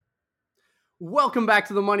Welcome back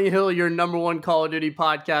to the Money Hill, your number one Call of Duty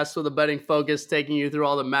podcast with a betting focus, taking you through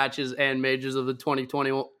all the matches and majors of the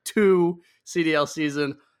 2022 CDL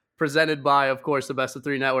season, presented by, of course, the Best of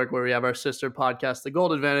Three Network, where we have our sister podcast, The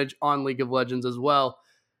Gold Advantage, on League of Legends as well.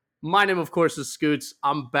 My name, of course, is Scoots.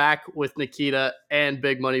 I'm back with Nikita and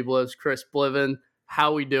Big Money Blips, Chris Bliven.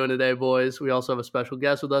 How we doing today, boys? We also have a special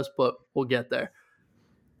guest with us, but we'll get there.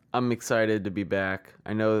 I'm excited to be back.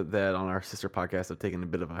 I know that on our sister podcast I've taken a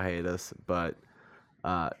bit of a hiatus, but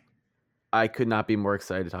I could not be more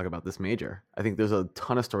excited to talk about this major. I think there's a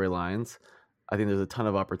ton of storylines. I think there's a ton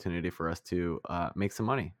of opportunity for us to make some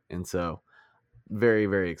money. And so very,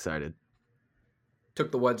 very excited.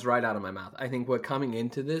 Took the words right out of my mouth. I think we're coming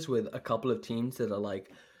into this with a couple of teams that are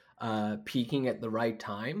like peaking at the right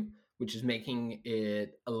time, which is making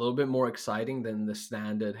it a little bit more exciting than the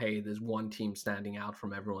standard, hey, there's one team standing out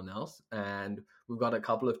from everyone else. And we've got a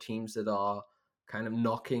couple of teams that are kind of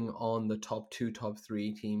knocking on the top 2, top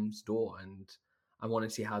 3 teams' door. And I want to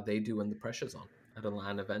see how they do when the pressure's on at a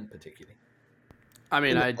LAN event particularly. I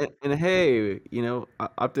mean, and hey, you know,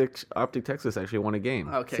 Optic Texas actually won a game.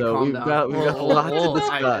 Okay, so calm we've down. got a lot to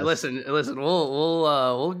discuss. Listen.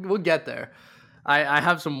 We'll get there. I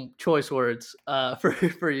have some choice words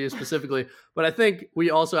for you specifically, but I think we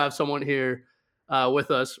also have someone here with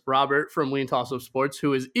us, Robert from Lean Toss Up Sports,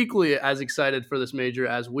 who is equally as excited for this major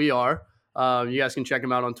as we are. You guys can check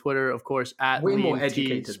him out on Twitter, of course, at Lean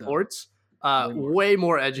T Sports. Way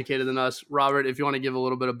more educated than us. Robert, if you want to give a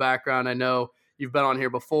little bit of background, I know you've been on here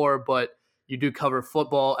before, but you do cover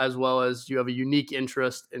football as well as you have a unique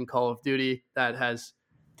interest in Call of Duty that has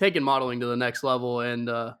taken modeling to the next level. And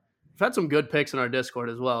we've had some good picks in our Discord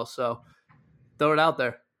as well. So throw it out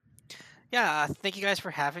there. Yeah, thank you guys for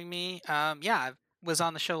having me. I was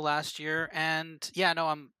on the show last year, and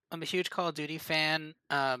I'm a huge Call of Duty fan.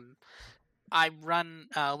 I run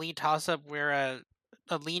Lean Toss Up. We're a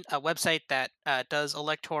website that does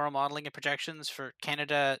electoral modeling and projections for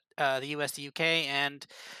Canada, the US, the UK, and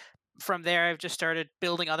from there I've just started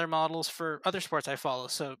building other models for other sports I follow.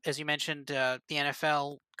 So as you mentioned, the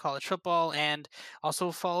NFL, college football, and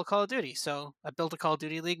also follow Call of Duty. So I built a Call of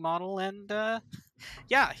Duty League model, and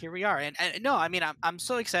here we are. And no, I mean, I'm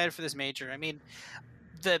so excited for this major. I mean,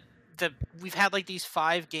 we've had like these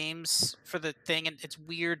 5 games for the thing, and it's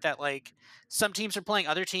weird that like some teams are playing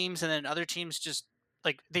other teams, and then other teams just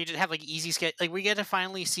like they just have like easy sketch. Like we get to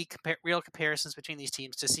finally see real comparisons between these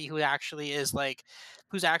teams to see who actually is like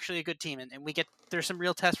who's actually a good team, and there's some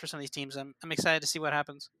real tests for some of these teams. I'm excited to see what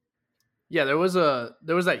happens. Yeah, there was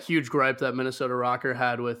that huge gripe that Minnesota Rocker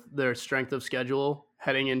had with their strength of schedule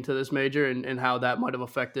heading into this major and how that might have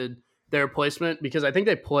affected their placement, because I think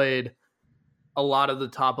they played a lot of the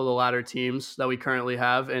top of the ladder teams that we currently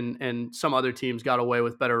have, and some other teams got away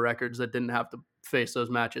with better records that didn't have to face those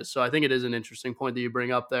matches. So I think it is an interesting point that you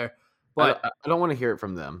bring up there. But I don't want to hear it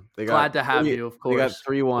from them. Glad to have you, of course.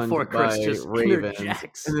 They got 3-1 by just Ravens,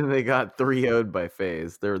 interjects. and then they got 3-0'd by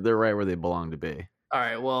FaZe. They're right where they belong to be. All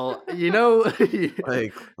right, well, you know,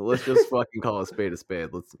 like let's just fucking call a spade a spade.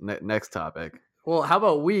 Let's next topic. Well, how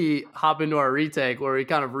about we hop into our retake where we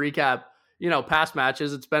kind of recap, past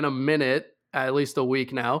matches. It's been a minute, at least a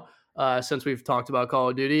week now, since we've talked about Call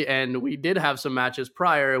of Duty, and we did have some matches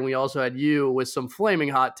prior, and we also had you with some flaming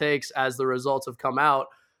hot takes as the results have come out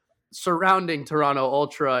surrounding Toronto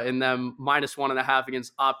Ultra and them -1.5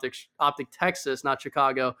 against Optic Texas, not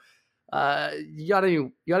Chicago. You got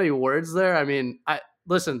any words there? I mean,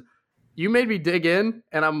 listen, you made me dig in,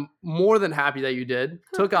 and I'm more than happy that you did.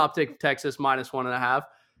 Took Optic Texas -1.5,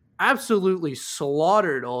 absolutely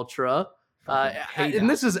slaughtered Ultra. And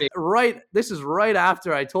this is right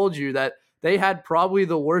after I told you that they had probably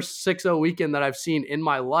the worst 6-0 weekend that I've seen in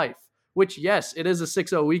my life, which, yes, it is a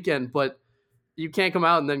 6-0 weekend, but you can't come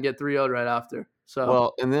out and then get 3-0 right after. So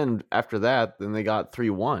well, and then after that, then they got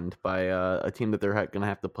 3-1 by a team that they're going to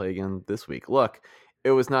have to play again this week. Look,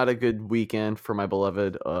 it was not a good weekend for my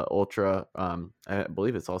beloved Ultra. I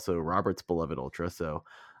believe it's also Robert's beloved Ultra. So,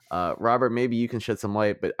 Robert, maybe you can shed some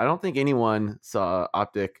light, but I don't think anyone saw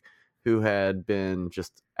Optic, who had been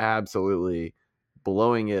just absolutely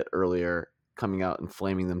blowing it earlier, coming out and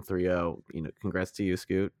flaming them 3-0. Congrats to you,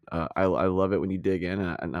 Scoot. I love it when you dig in,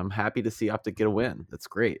 and I'm happy to see Optic get a win. That's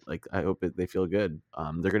great. Like, I hope they feel good.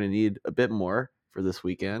 They're going to need a bit more for this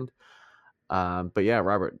weekend. But yeah,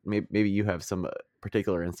 Robert, maybe you have some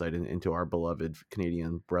particular insight into our beloved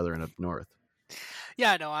Canadian brethren up north.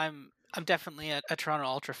 Yeah, no, I'm definitely a Toronto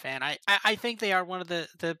Ultra fan. I think they are one of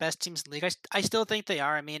the best teams in the league. I still think they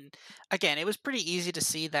are. I mean, again, it was pretty easy to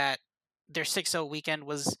see that their 6-0 weekend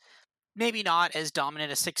was maybe not as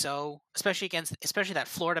dominant as 6-0, especially that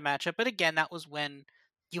Florida matchup. But again, that was when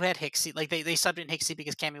you had Hixie, like they subbed in Hixie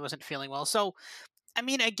because Cammy wasn't feeling well. So, I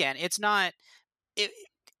mean, again, it's not.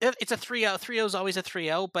 It's a 3-0. 3-0 is always a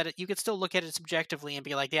 3-0, but you could still look at it subjectively and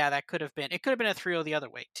be like, yeah, that could have been. It could have been a 3-0 the other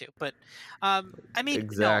way too. But, I mean,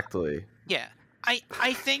 Exactly. No, yeah,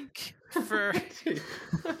 I think for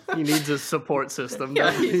He needs a support system.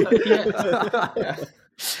 Yeah, doesn't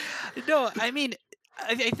he? no, I mean,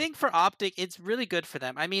 I think for Optic, it's really good for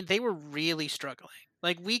them. I mean, they were really struggling.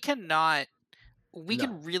 Like we can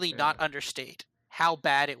really not understate how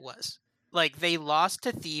bad it was. Like they lost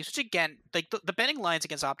to Thieves, which again, like the betting lines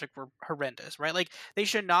against Optic were horrendous, right? Like they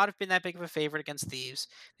should not have been that big of a favorite against Thieves.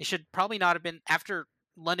 They should probably not have been after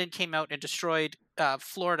London came out and destroyed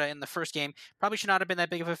Florida in the first game. Probably should not have been that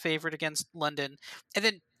big of a favorite against London. And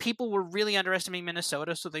then people were really underestimating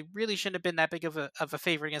Minnesota, so they really shouldn't have been that big of a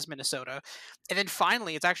favorite against Minnesota. And then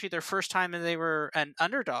finally, it's actually their first time and they were an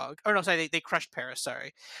underdog. Or no, sorry, they crushed Paris.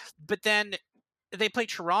 Sorry, but then they played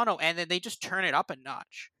Toronto and then they just turn it up a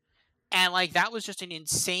notch. And like that was just an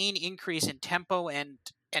insane increase in tempo and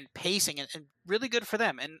pacing and really good for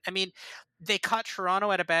them. And I mean, they caught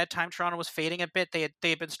Toronto at a bad time. Toronto was fading a bit. They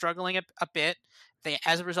had been struggling a bit.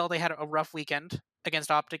 As a result, they had a rough weekend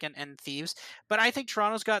against Optic and Thieves. But I think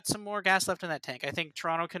Toronto's got some more gas left in that tank. I think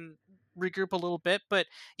Toronto can regroup a little bit. But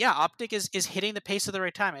yeah, Optic is hitting the pace at the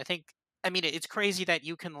right time. I mean, it's crazy that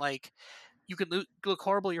you can look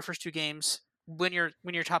horrible your first two games, win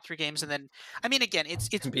your top three games, and then I mean again it's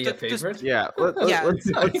be a favorite. Let's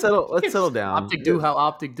settle down. Optic do how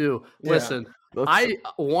Optic do. Yeah. Listen, I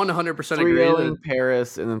 100% agree. 3-0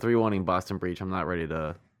 Paris and then 3-1 Boston Breach. I'm not ready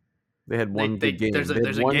to. They had one good game. There's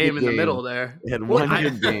a game in the middle there. They had one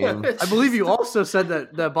good game. I believe you also said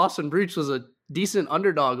that Boston Breach was a decent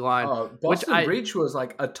underdog line. Boston Breach was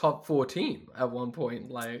like a top 4 team at one point.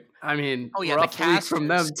 Like, I mean, the rough week from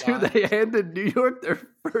them too. They handed New York their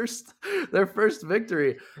first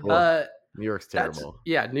victory. Well, New York's terrible.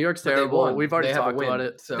 New York's terrible. We've already talked about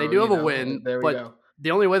it. So, they do have a win, but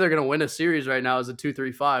the only way they're going to win a series right now is a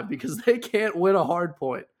 2-3-5 because they can't win a hard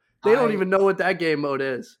point. They don't even know what that game mode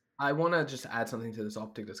is. I want to just add something to this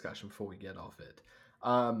Optic discussion before we get off it.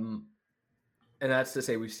 And that's to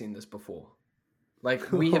say we've seen this before.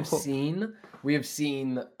 Like we have seen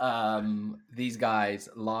these guys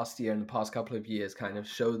last year and the past couple of years kind of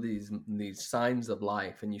show these signs of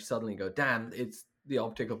life, and you suddenly go, damn, it's the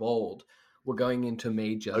Optic of old. We're going into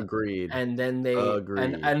major. Agreed. And then they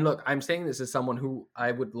and look, I'm saying this as someone who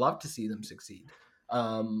I would love to see them succeed.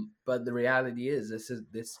 But the reality is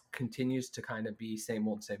this continues to kind of be same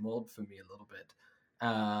old for me a little bit.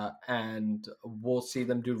 And we'll see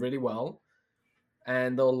them do really well.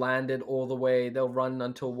 And they'll land it all the way. They'll run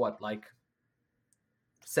until what, like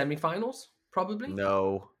semifinals, probably?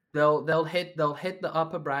 No. They'll hit the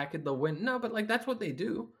upper bracket. They'll win. No, but like that's what they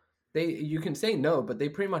do. You can say no, but they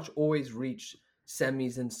pretty much always reach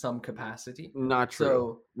semis in some capacity. Not true.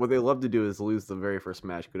 So, what they love to do is lose the very first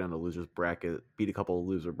match, go down to losers bracket, beat a couple of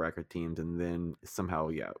loser bracket teams, and then somehow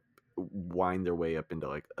wind their way up into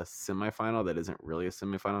like a semifinal that isn't really a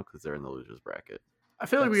semifinal because they're in the losers bracket. I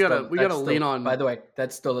feel like we gotta lean on. By the way,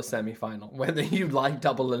 that's still a semifinal. Whether you like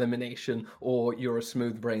double elimination or you're a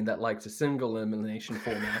smooth brain that likes a single elimination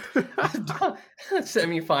format,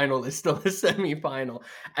 semifinal is still a semifinal.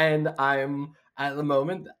 And at the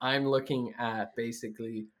moment I'm looking at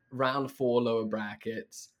basically round 4 lower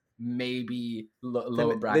brackets, maybe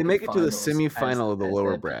lower bracket. They make it to the semifinal of the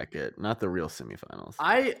lower bracket, not the real semifinals.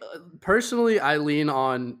 I personally lean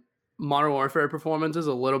on Modern Warfare performances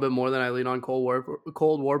a little bit more than I lean on Cold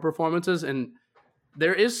War performances, and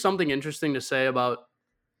there is something interesting to say about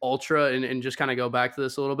Ultra, and just kind of go back to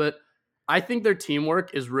this a little bit. I think their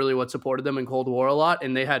teamwork is really what supported them in Cold War a lot,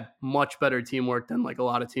 and they had much better teamwork than like a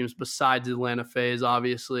lot of teams besides Atlanta FaZe,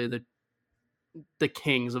 obviously the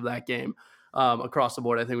kings of that game across the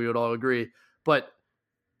board. I think we would all agree, but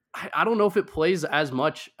I don't know if it plays as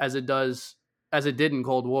much as it did in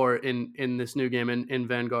Cold War in this new game in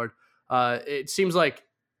Vanguard. It seems like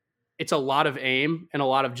it's a lot of aim and a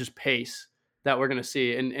lot of just pace that we're going to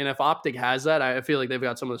see. And if Optic has that, I feel like they've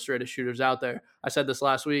got some of the straightest shooters out there. I said this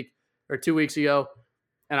last week or 2 weeks ago,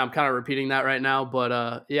 and I'm kind of repeating that right now. But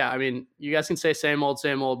I mean, you guys can say same old,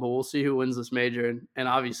 but we'll see who wins this major. And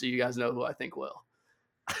obviously you guys know who I think will.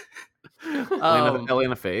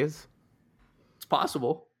 Atlanta FaZe? It's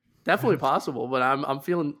possible. Definitely possible, but I'm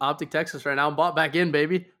feeling Optic Texas right now. I'm bought back in,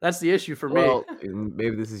 baby. That's the issue for me. Well,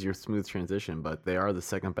 maybe this is your smooth transition, but they are the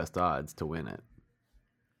second best odds to win it,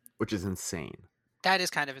 which is insane. That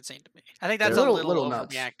is kind of insane to me. I think that's a little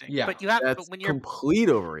overreacting. Yeah, but that's when you're complete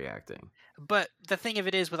overreacting. But the thing of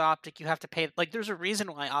it is, with Optic, you have to pay. Like, there's a reason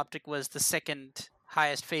why Optic was the second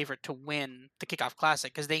highest favorite to win the Kickoff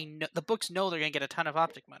Classic because the books know they're going to get a ton of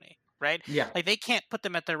Optic money, right? Yeah. Like they can't put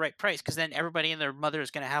them at the right price because then everybody and their mother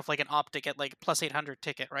is going to have like an Optic at like plus 800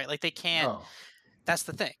 ticket, right? Like they can't. Oh, That's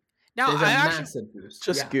the thing. Now there's a I actually massive boost.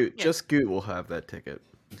 Just yeah. Goot. Yeah. Just Goot will have that ticket.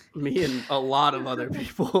 Me and a lot of other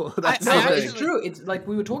people. That's No, the I it's thing. true. It's like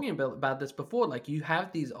we were talking about this before. Like you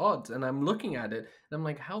have these odds, and I'm looking at it, and I'm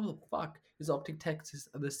like, how the fuck is Optic Texas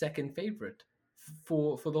the second favorite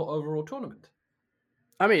for the overall tournament?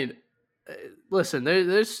 I mean, listen,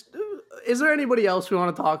 there's. Is there anybody else we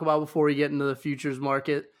want to talk about before we get into the futures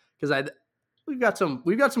market? Because we've got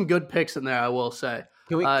some good picks in there. I will say.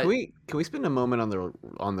 Can we spend a moment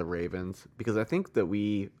on the Ravens, because I think that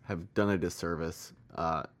we have done a disservice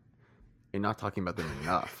in not talking about them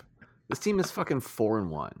enough. This team is fucking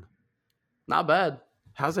 4-1. Not bad.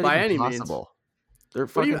 How's that By even any means. possible? They're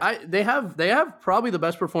What do fucking they have probably the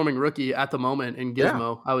best performing rookie at the moment in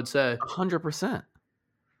Gizmo. I would say. 100%.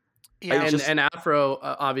 yeah. And Afro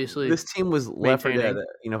obviously. This team was left at, maintaining.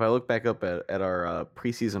 if I look back up at our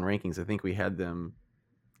preseason rankings, I think we had them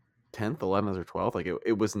 10th, 11th, or 12th. Like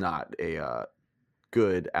it was not a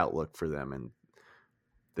good outlook for them, and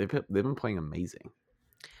they've been playing amazing.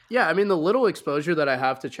 Yeah, I mean, the little exposure that I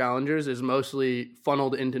have to challengers is mostly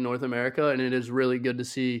funneled into North America, and it is really good to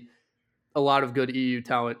see a lot of good EU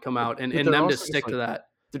talent come out and But them they're to also just stick to that.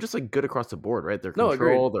 They're just like good across the board, right? Their No,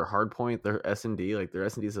 control, agreed. their hard point, their S&D. Like their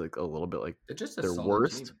S&D is like a little bit like They're just a their solid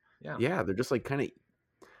worst. team. Yeah. Yeah, they're just like kind of,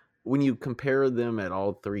 when you compare them at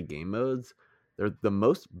all three game modes, they're the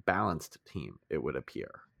most balanced team, it would appear.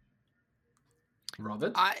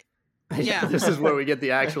 Robert. Yeah. This is where we get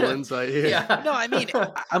the actual insight here. Yeah. No, I mean,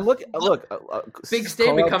 I'm looking. Look, Big call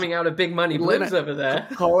statement out- coming out of Big Money Atlanta- Blips over there.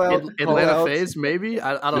 Call out Atlanta call out- FaZe, maybe?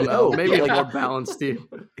 I don't No, know. Maybe yeah, a like- more balanced team.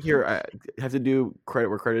 Here, I have to do credit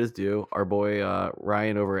where credit is due. Our boy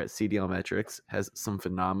Ryan over at CDL Metrics has some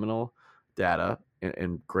phenomenal data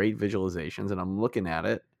and great visualizations, and I'm looking at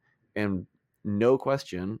it, and no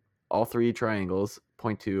question, all three triangles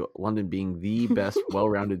point to London being the best,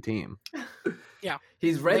 well-rounded team.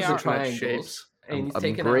 He's read They the are triangles shapes. and he's I'm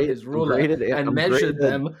taken great- out his I'm ruler great at it. and I'm measured great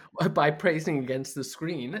at- them by placing against the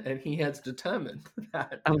screen, and he has determined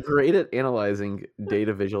that. I'm great at analyzing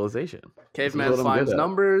data visualization. Caveman what I'm finds good at.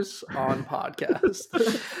 numbers on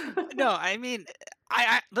podcast. no, I mean,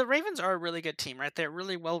 I the Ravens are a really good team, right? They're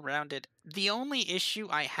really well rounded. The only issue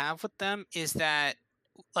I have with them is that,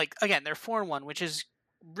 like, again, they're 4-1, which is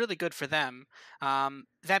really good for them.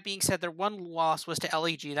 That being said, their one loss was to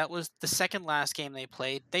LEG. That was the second last game they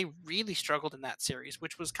played. They really struggled in that series,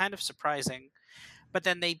 which was kind of surprising. But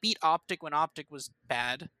then they beat Optic when Optic was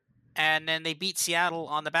bad, and then they beat Seattle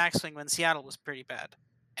on the backswing when Seattle was pretty bad.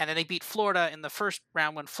 And then they beat Florida in the first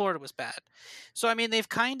round when Florida was bad. So, I mean, they've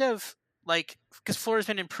kind of, like, because Florida's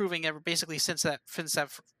been improving basically since that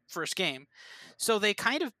first game. So they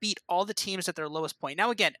kind of beat all the teams at their lowest point.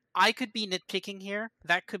 Now, again, I could be nitpicking here.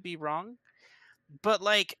 That could be wrong. But,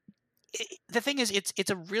 like, the thing is, it's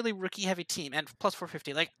a really rookie-heavy team, and plus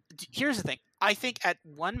 450. Like, here's the thing. I think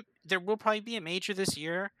there will probably be a major this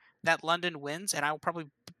year that London wins, and I will probably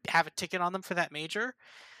have a ticket on them for that major.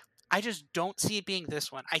 I just don't see it being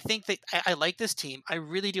this one. I think that I like this team. I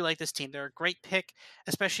really do like this team. They're a great pick,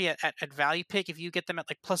 especially at value pick. If you get them at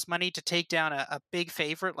like plus money to take down a big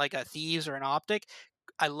favorite like a Thieves or an Optic,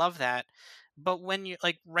 I love that. But when you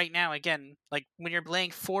like right now, again, like when you're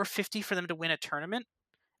laying 450 for them to win a tournament,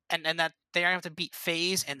 and that they have to beat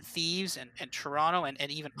FaZe and Thieves and Toronto and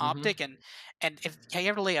even Optic, and if you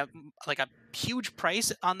have to lay a huge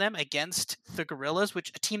price on them against the Gorillas,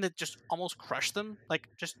 which a team that just almost crushed them like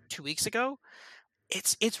just 2 weeks ago,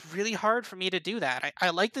 it's really hard for me to do that. I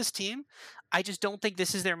like this team. I just don't think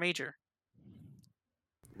this is their major.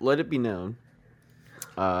 Let it be known.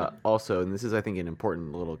 Also, and this is, I think, an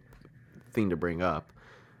important little thing to bring up.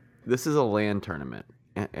 This is a LAN tournament,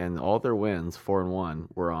 and all their wins, 4-1,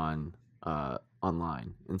 were on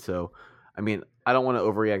online. And so, I mean, I don't want to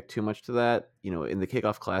overreact too much to that. You know, in the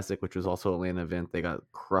Kickoff Classic, which was also a LAN event, they got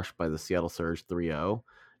crushed by the Seattle Surge 3-0.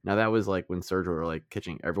 Now, that was like when Surge were like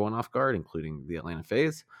catching everyone off guard, including the Atlanta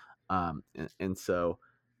FaZe. And so,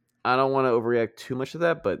 I don't want to overreact too much to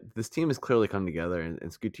that, but this team has clearly come together.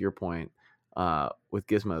 And Scoot, to your point, with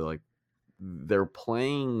Gizmo, like, they're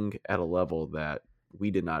playing at a level that we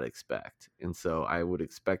did not expect. And so I would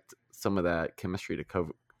expect some of that chemistry to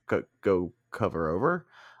cover over.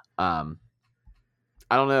 I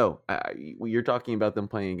don't know. You're talking about them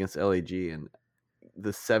playing against LAG and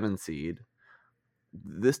the 7 seed.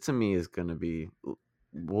 This to me is going to be,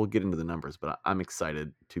 we'll get into the numbers, but I'm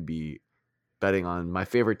excited to be betting on my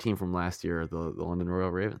favorite team from last year, the London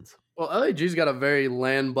Royal Ravens. Well, LAG's got a very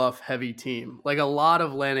land buff heavy team, like a lot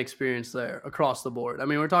of land experience there across the board. I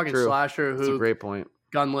mean, we're talking True. Slasher, That's a who great point.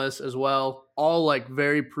 Gunless as well, all like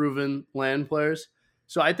very proven land players.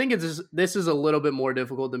 So I think this is a little bit more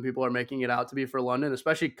difficult than people are making it out to be for London,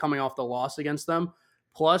 especially coming off the loss against them.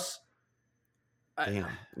 Plus, damn,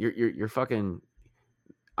 you're fucking.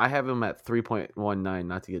 I have him at 3.19.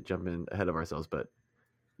 Not to get jumping ahead of ourselves, but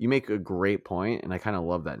you make a great point, and I kind of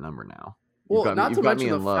love that number now. Well, You've got me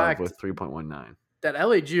in love with 3.19. That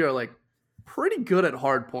LAG are like pretty good at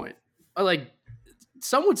hard point. Like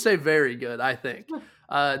some would say very good, I think.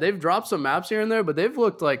 They've dropped some maps here and there, but they've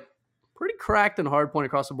looked like pretty cracked in hard point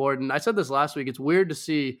across the board. And I said this last week, it's weird to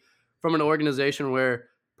see from an organization where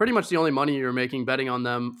pretty much the only money you're making betting on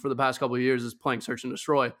them for the past couple of years is playing Search and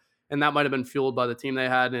Destroy. And that might have been fueled by the team they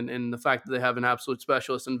had and the fact that they have an absolute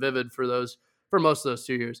specialist in Vivid for most of those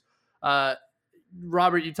 2 years.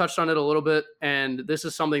 Robert, you touched on it a little bit, and this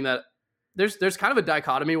is something that there's kind of a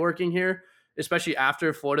dichotomy working here, especially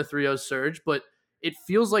after Florida 3-0's surge, but it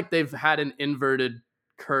feels like they've had an inverted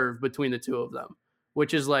curve between the two of them,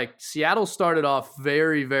 which is like Seattle started off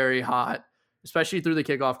very, very hot, especially through the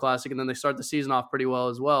Kickoff Classic, and then they start the season off pretty well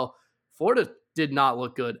as well. Florida did not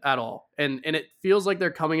look good at all, and it feels like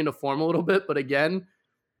they're coming into form a little bit, but again,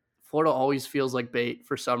 Florida always feels like bait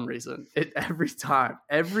for some reason. Every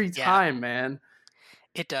time, man.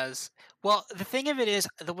 It does. Well, the thing of it is,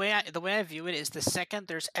 the way I view it is the second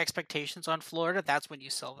there's expectations on Florida, that's when you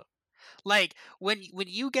sell them. Like when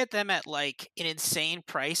you get them at like an insane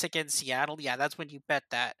price against Seattle, yeah, that's when you bet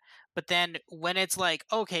that. But then when it's like,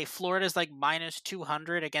 okay, Florida's like minus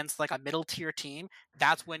 200 against like a middle tier team,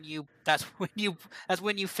 that's when you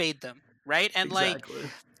fade them, right? And Exactly.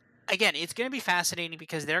 like again, it's going to be fascinating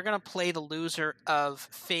because they're going to play the loser of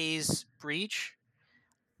FaZe Breach.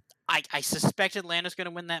 I suspect Atlanta's going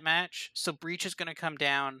to win that match, so Breach is going to come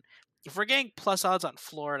down. If we're getting plus odds on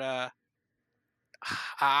Florida,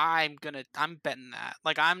 I'm betting that.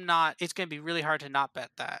 Like it's going to be really hard to not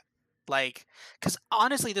bet that. Like, because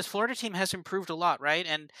honestly, this Florida team has improved a lot, right?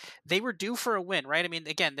 And they were due for a win, right? I mean,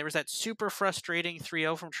 again, there was that super frustrating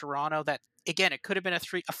 3-0 from Toronto that, again, it could have been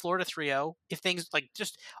a Florida 3-0 if things like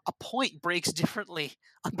just a point breaks differently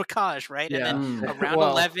on Bacage, right? Yeah. And then a round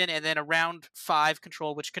 11 and then a round 5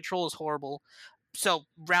 control, which control is horrible. So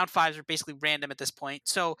round 5s are basically random at this point.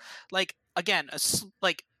 So like, again,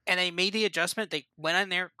 and they made the adjustment. They went in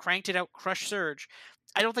there, cranked it out, crushed Surge.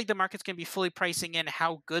 I don't think the market's going to be fully pricing in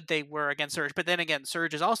how good they were against Surge. But then again,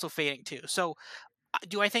 Surge is also fading too. So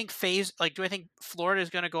do I think Florida is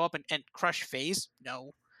going to go up and crush FaZe?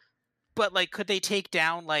 No. But like, could they take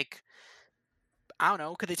down I don't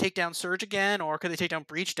know, could they take down Surge again, or could they take down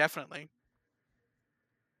Breach? Definitely.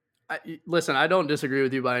 Listen, I don't disagree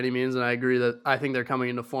with you by any means, and I agree that I think they're coming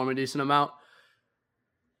into form a decent amount.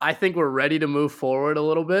 I think we're ready to move forward a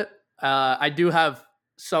little bit. I do have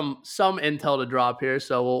some intel to drop here,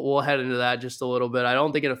 so we'll head into that just a little bit. I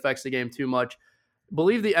don't think it affects the game too much. I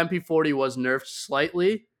believe the MP40 was nerfed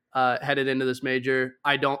slightly headed into this major.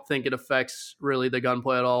 I don't think it affects really the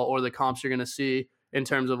gunplay at all or the comps you're going to see in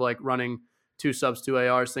terms of like running 2 subs, 2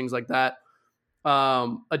 ARs, things like that.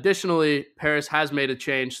 Additionally, Paris has made a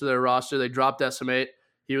change to their roster. They dropped Decimate.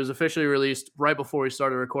 He was officially released right before we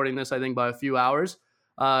started recording this, I think by a few hours.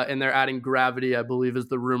 And they're adding Gravity, I believe is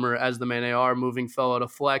the rumor, as the main AR, moving Fellow to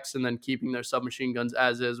Flex, and then keeping their submachine guns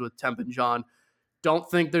as is with Temp and John. Don't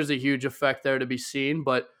think there's a huge effect there to be seen,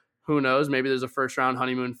 but who knows? Maybe there's a first round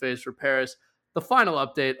honeymoon phase for Paris. The final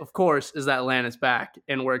update, of course, is that LAN is back,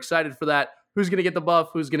 and we're excited for that. Who's going to get the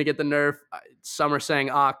buff? Who's going to get the nerf? Some are saying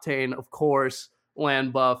Octane, of course,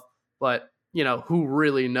 LAN buff, but, who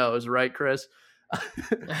really knows, right, Chris?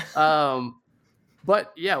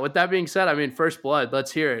 But yeah, with that being said, I mean, First Blood,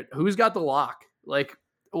 let's hear it. Who's got the lock? Like,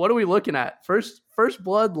 what are we looking at? First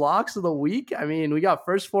Blood locks of the week? I mean, we got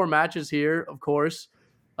first 4 matches here, of course.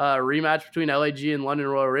 Rematch between LAG and London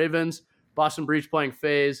Royal Ravens. Boston Breach playing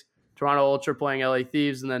FaZe. Toronto Ultra playing LA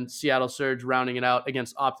Thieves. And then Seattle Surge rounding it out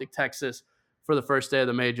against Optic Texas for the first day of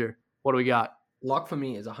the major. What do we got? Lock for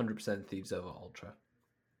me is 100% Thieves over Ultra.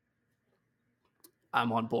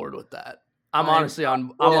 I'm on board with that. I'm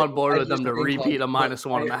on board with them to repeat a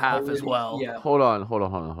 -1.5 as well. Yeah. Hold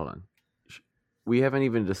on. We haven't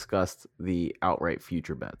even discussed the outright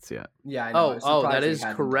future bets yet. Yeah, I know. Oh, that is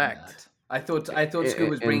correct. I thought Scoop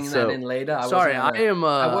was bringing that in later. I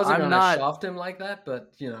wasn't gonna not shaft him like that,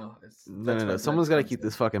 but No. Someone's got to keep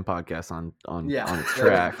this fucking podcast on its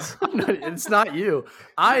tracks. It's not you.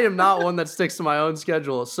 I am not one that sticks to my own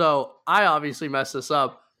schedule, so I obviously messed this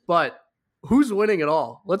up. But who's winning it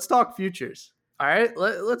all? Let's talk futures. All right,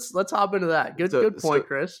 let's hop into that. Good point,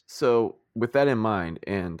 Chris. So with that in mind,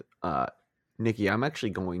 and Nikki, I'm actually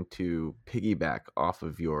going to piggyback off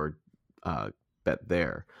of your bet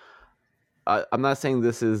there. I'm not saying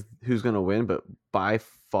this is who's going to win, but by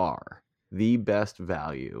far the best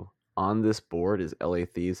value on this board is LA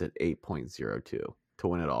Thieves at 8.02 to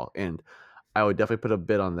win it all. And I would definitely put a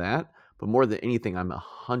bid on that. But more than anything, I'm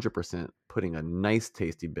 100% putting a nice,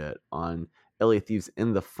 tasty bet on LA Thieves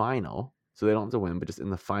in the final. So they don't have to win, but just in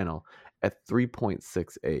the final at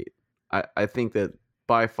 3.68. I think that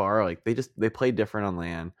by far, like they play different on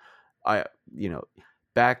land.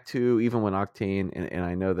 Back to even when Octane, and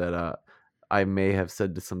I know that I may have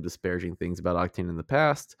said some disparaging things about Octane in the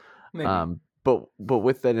past. Maybe. But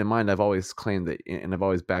with that in mind, I've always claimed that, and I've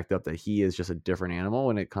always backed up that he is just a different animal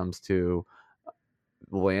when it comes to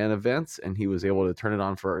LAN events, and he was able to turn it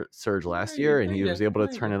on for Surge last year, and he was able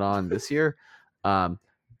to turn it on this year.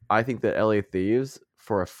 I think that LA Thieves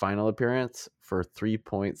for a final appearance for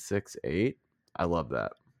 3.68, I love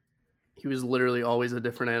that. He was literally always a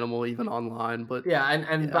different animal, even online. But yeah,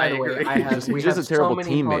 and by the way, he's just a terrible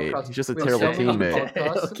teammate. He's just a terrible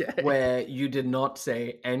teammate. Where you did not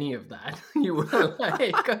say any of that. You were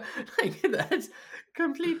like that's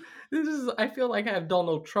complete. I feel like I have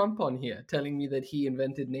Donald Trump on here telling me that he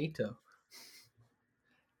invented NATO.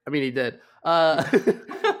 I mean, he did.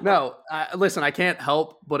 No, listen, I can't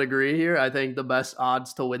help but agree here. I think the best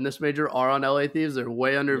odds to win this major are on LA Thieves. They're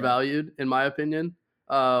way undervalued, in my opinion.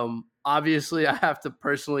 Obviously, I have to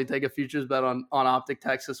personally take a futures bet on Optic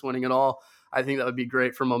Texas winning it all. I think that would be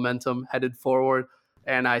great for momentum headed forward,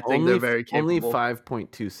 and I think they're very capable. Only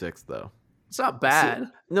 5.26 though. It's not bad.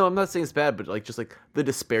 No, I'm not saying it's bad, but just the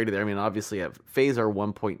disparity there. I mean, obviously, FaZe are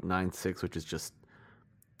 1.96, which is just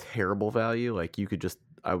terrible value.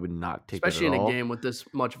 I would not take especially that at all. In a game with this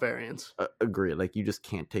much variance. Agree. You just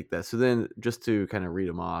can't take that. So then, just to kind of read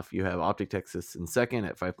them off, you have Optic Texas in second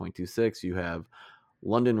at 5.26. You have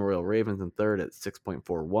London Royal Ravens in third at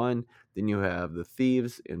 6.41. Then you have the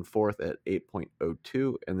Thieves in fourth at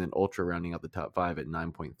 8.02, and then Ultra rounding out the top five at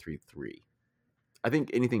 9.33. I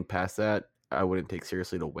think anything past that, I wouldn't take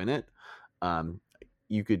seriously to win it.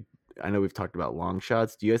 You could. I know we've talked about long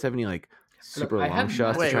shots. Do you guys have any super long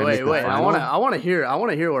shots? Wait. I want to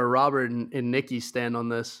hear where Robert and Nikki stand on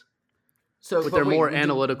this. So, with their more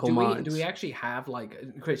analytical minds. Do we actually have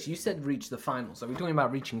Chris? You said reach the finals. Are we talking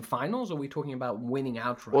about reaching finals, or are we talking about winning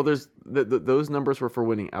outright? Well, there's those numbers were for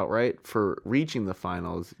winning outright. For reaching the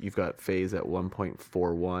finals, you've got FaZe at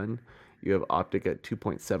 1.41. You have Optic at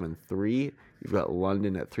 2.73. You've got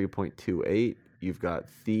London at 3.28. You've got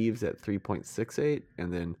Thieves at 3.68,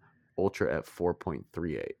 and then Ultra at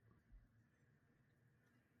 4.38.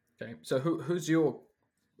 Okay, so who's your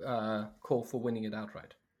call for winning it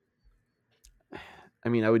outright? I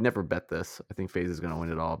mean, I would never bet this. I think FaZe is going to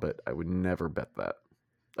win it all, but I would never bet that.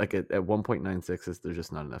 At 1.96, there's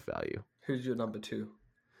just not enough value. Who's your number two?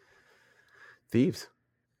 Thieves.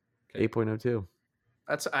 Okay. 8.02.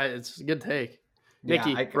 It's a good take. Yeah,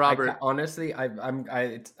 Nikki, Robert. Honestly,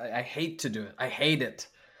 I hate to do it. I hate it.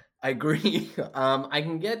 I agree. I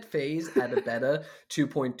can get FaZe at a better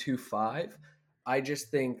 2.25. I just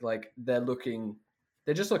think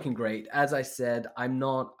they're just looking great. As I said, I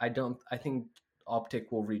think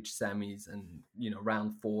Optic will reach semis and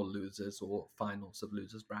round 4 losers or finals of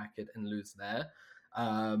losers bracket and lose there.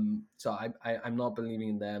 So I'm not believing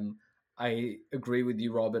in them. I agree with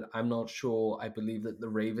you, Robert. I'm not sure. I believe that the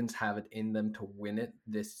Ravens have it in them to win it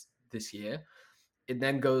this year. It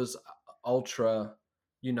then goes Ultra.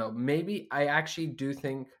 Maybe I actually do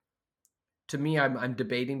think. To me, I'm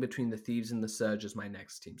debating between the Thieves and the Surge as my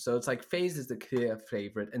next team. So it's FaZe is the clear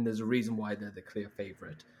favorite, and there's a reason why they're the clear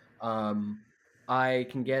favorite. I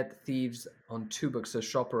can get Thieves on 2 books, so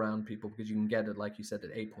shop around, people, because you can get it, like you said,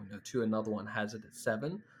 at 8.02. Another one has it at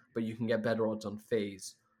 7, but you can get better odds on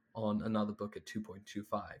FaZe on another book at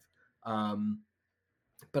 2.25.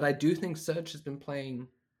 But I do think Surge has been playing,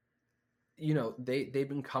 they've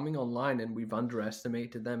been coming online, and we've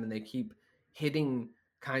underestimated them, and they keep hitting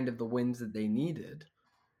kind of the wins that they needed.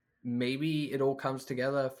 Maybe it all comes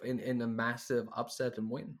together in a massive upset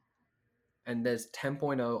and win. And there's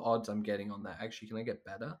 10.0 odds I'm getting on that. Actually, can I get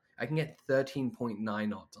better? I can get 13.9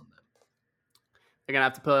 odds on them. They're going to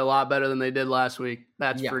have to play a lot better than they did last week.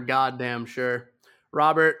 That's for goddamn sure.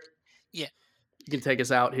 Robert? Yeah. You can take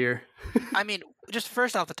us out here. I mean, just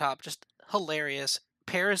first off the top, just hilarious.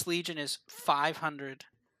 Paris Legion is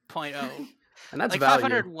 500.0. And that's value.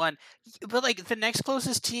 501. But the next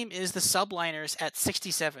closest team is the Subliners at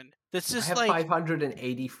 67. That's just I have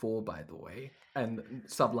 584, by the way, and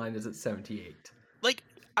Subliners at 78.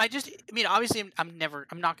 I mean, obviously, I'm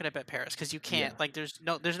not going to bet Paris because you can't. Yeah. Like,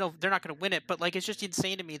 they're not going to win it. But like, it's just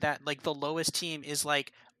insane to me that like the lowest team is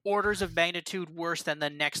like orders of magnitude worse than the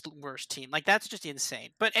next worst team. Like, that's just insane.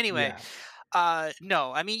 But anyway,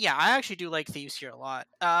 no, I mean, yeah, I actually do like Thieves here a lot.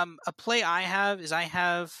 A play I have is I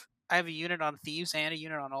have a unit on Thieves and a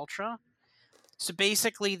unit on Ultra. So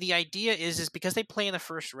basically, the idea is because they play in the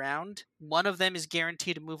first round, one of them is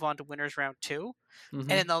guaranteed to move on to winners round 2, Mhm.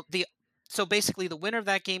 and then so basically the winner of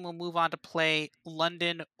that game will move on to play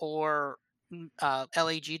London or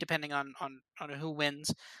LAG, depending on who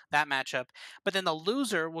wins that matchup. But then the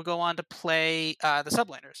loser will go on to play the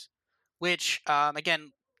Subliners, which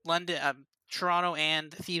again, London, Toronto,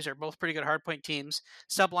 and Thieves are both pretty good hardpoint teams.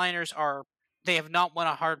 Subliners they have not won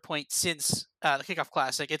a hardpoint since the Kickoff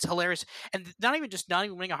Classic. It's hilarious, and not even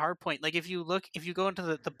winning a hardpoint. Like if you go into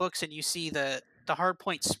the books and you see the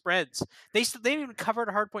hardpoint spreads, they haven't even covered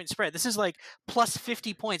a hardpoint spread. This is like plus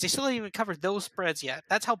 50 points. They still haven't even covered those spreads yet.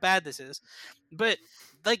 That's how bad this is. But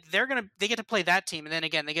like they get to play that team, and then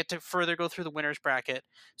again they get to further go through the winners bracket.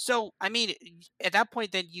 So I mean, at that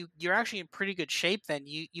point, then you're actually in pretty good shape. Then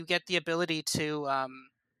you get the ability to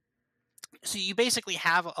so you basically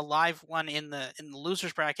have a live one in the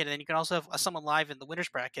losers bracket, and then you can also have someone live in the winners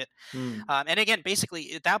bracket. And again,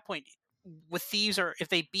 basically at that point, with Thieves, or if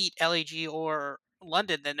they beat LAG or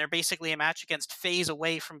London, then they're basically a match against FaZe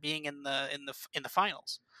away from being in the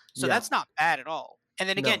finals. So that's not bad at all. And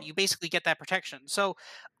then again, you basically get that protection. So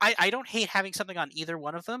I don't hate having something on either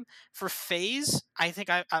one of them. For FaZe, I think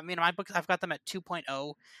I mean, in my book, I've got them at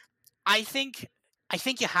 2.0. I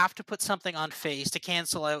think you have to put something on FaZe to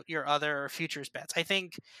cancel out your other futures bets. I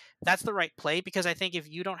think that's the right play, because I think if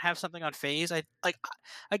you don't have something on FaZe,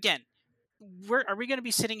 again, are we going to be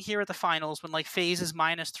sitting here at the finals when like FaZe is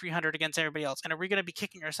minus 300 against everybody else, and are we going to be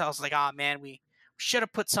kicking ourselves like, oh man, we should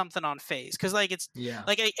have put something on FaZe? Because like it's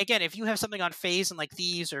like again, if you have something on FaZe and like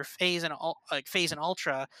Thieves or FaZe and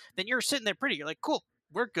Ultra, then you're sitting there pretty. You're like, cool,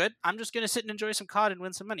 we're good. I'm just going to sit and enjoy some COD and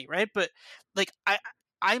win some money, right? But like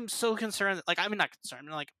I'm so concerned that, like, I'm not concerned,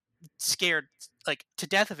 I'm like scared like to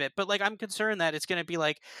death of it, but like I'm concerned that it's going to be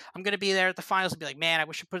like I'm going to be there at the finals and be like, man, I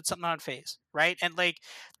wish I put something on FaZe, right? And like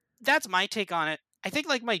that's my take on it. I think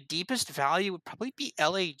like my deepest value would probably be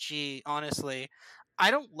LAG, honestly.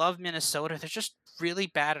 I don't love Minnesota. They're just really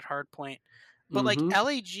bad at hardpoint. But like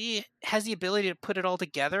LAG has the ability to put it all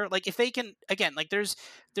together. Like if they can, again, like there's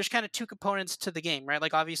kind of two components to the game, right?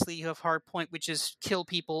 Like obviously you have hardpoint, which is kill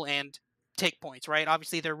people and take points, right?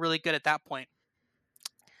 Obviously they're really good at that point.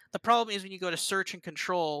 The problem is when you go to search and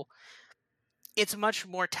control, it's much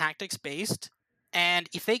more tactics based. And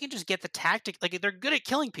if they can just get the tactic, like they're good at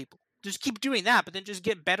killing people, just keep doing that, but then just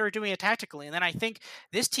get better at doing it tactically. And then I think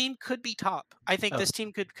this team could be top. I think this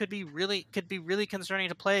team could be really concerning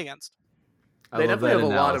to play against. They definitely have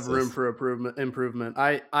a lot of room for improvement.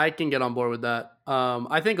 I can get on board with that.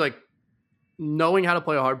 I think like knowing how to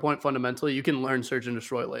play a hardpoint fundamentally, you can learn search and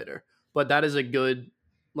destroy later. But that is a good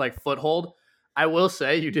like foothold. I will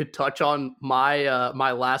say you did touch on my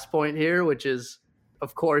my last point here, which is,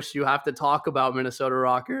 of course, you have to talk about Minnesota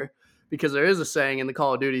Rokkr, because there is a saying in the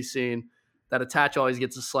Call of Duty scene that attach always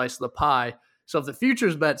gets a slice of the pie. So if the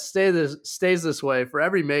futures bet stays this way for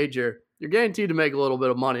every major, you're guaranteed to make a little bit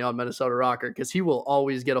of money on Minnesota Rokkr, because he will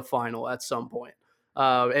always get a final at some point.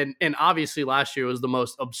 And obviously last year was the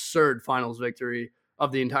most absurd finals victory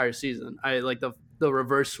of the entire season. I like the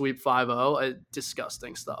reverse sweep 5-0,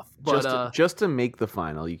 disgusting stuff. But just to make the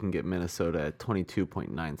final, you can get Minnesota at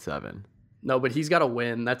 22.97. No, but he's got to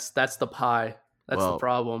win. That's the pie. That's the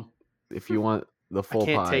problem. If you want the full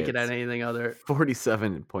pie, I can't take it at anything other.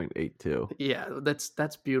 47.82. Yeah,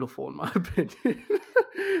 that's beautiful in my opinion.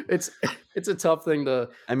 It's a tough thing to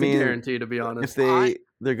guarantee, to be honest. If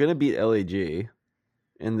they're gonna beat LAG,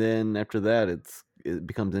 and then after that it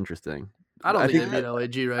becomes interesting. I don't think they beat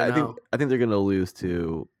LAG now. I think they're gonna lose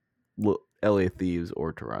to LA Thieves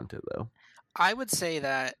or Toronto, though. I would say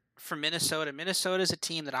that for Minnesota is a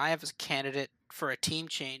team that I have as a candidate for a team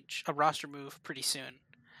change, a roster move pretty soon.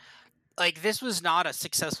 Like this was not a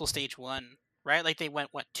successful stage 1, right? Like they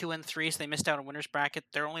went 2-3, so they missed out on winners bracket.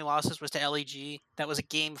 Their only losses was to LAG. That was a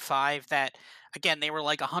game 5 that, again, they were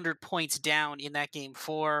like 100 points down in that game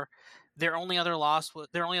 4. Their only other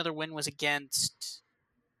win was against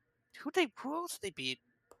who else did they beat?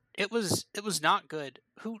 It was not good.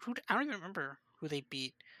 Who I don't even remember who they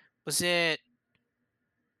beat. Was it?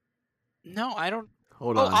 No, I don't.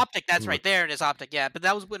 Hold on. Optic. That's right. There it is, Optic. Yeah, but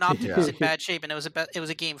that was when Optic was in bad shape, and it was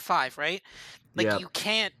a game 5, right? Like you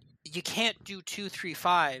can't do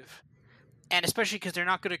 2-3-5 and especially because they're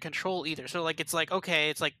not good at control either. So like it's like okay,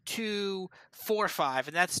 it's like 2-4-5,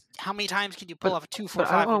 and that's how many times can you pull off a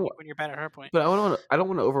 2-4-5 when you're bad at hardpoint? But I don't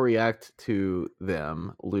want to overreact to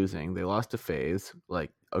them losing. They lost to FaZe.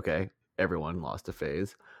 Like, okay, everyone lost to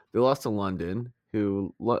FaZe. They lost to London,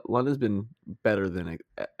 who London's been better than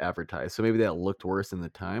advertised. So maybe that looked worse in the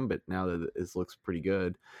time, but now that it looks pretty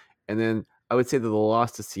good. And then I would say that the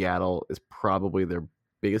loss to Seattle is probably their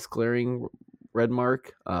biggest glaring red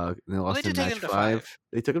mark. And they lost in match 5.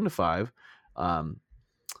 They took them to 5.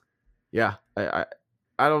 Yeah, I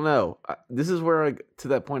don't know. This is where to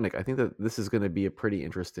that point, like I think that this is going to be a pretty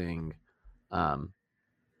interesting.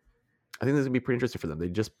 I think this is going to be pretty interesting for them. They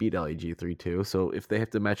just beat LAG 3-2, so if they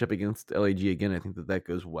have to match up against LAG again, I think that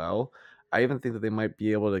goes well. I even think that they might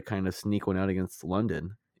be able to kind of sneak one out against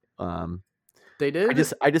London. They did. I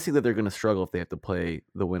just think that they're going to struggle if they have to play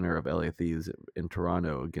the winner of LA Thieves in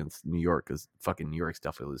Toronto against New York, because fucking New York's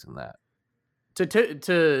definitely losing that.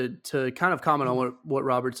 To kind of comment on what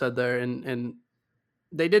Robert said there, and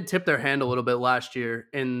they did tip their hand a little bit last year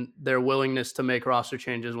in their willingness to make roster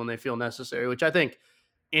changes when they feel necessary, which I think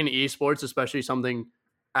in esports, especially something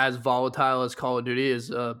as volatile as Call of Duty,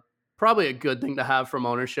 is probably a good thing to have from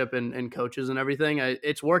ownership and coaches and everything.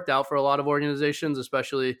 It's worked out for a lot of organizations,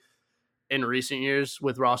 especially in recent years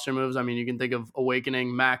with roster moves. I mean, you can think of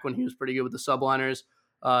Awakening, Mac when he was pretty good with the subliners,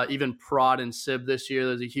 even Prod and Sib this year.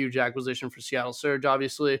 There's a huge acquisition for Seattle Surge,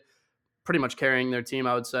 obviously, pretty much carrying their team,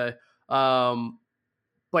 I would say.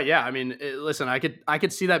 But yeah, I mean, listen, I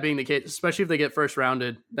could see that being the case, especially if they get first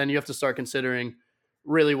rounded. Then you have to start considering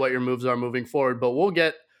really what your moves are moving forward. But we'll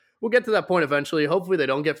get to that point eventually. Hopefully they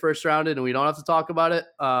don't get first rounded and we don't have to talk about it.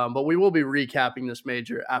 But we will be recapping this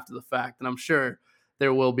major after the fact, and I'm sure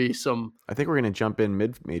there will be some. I think we're going to jump in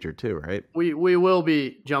mid-major too, right? We will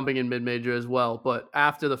be jumping in mid-major as well, but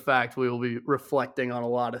after the fact, we will be reflecting on a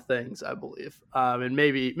lot of things, I believe, and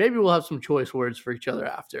maybe we'll have some choice words for each other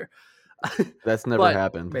after. That's never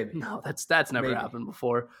happened. Maybe. No, that's never happened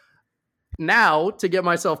before. Now, to get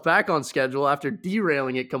myself back on schedule after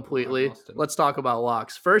derailing it completely, let's talk about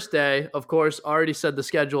locks. First day, of course, already said the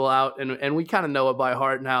schedule out, and we kind of know it by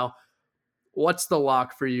heart now. What's the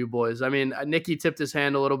lock for you boys? I mean, Nicky tipped his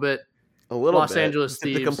hand a little bit. Los Angeles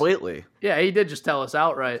Thieves. Completely. Yeah, he did just tell us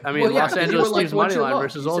outright. I mean, Los Angeles Thieves money line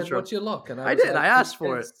versus Ultra. What's your lock? And I did. I asked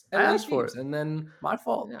for it. And then my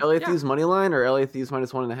fault. Yeah. LA Thieves money line or LA Thieves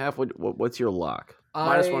 -1.5? What's your lock?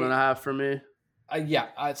 -1.5 for me.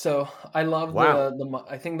 So I love the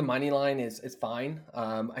I think the money line is fine.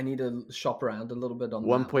 I need to shop around a little bit on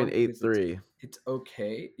 1.83. It's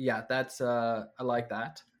okay. Yeah, that's I like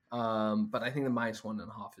that. But I think the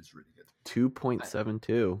 -1.5 is really good.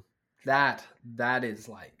 2.72. That is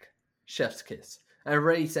like chef's kiss. I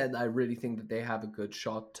already said I really think that they have a good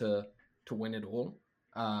shot to win it all.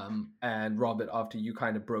 And Robert, after you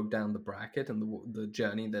kind of broke down the bracket and the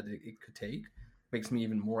journey that it could take, makes me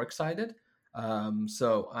even more excited.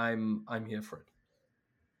 So I'm here for it.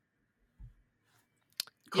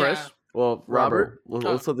 Chris? Yeah. Well, Robert,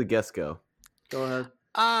 let's let the guest go. Go ahead.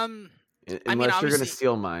 Unless you're going to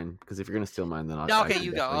steal mine, because if you're going to steal mine, then I'll. No, okay,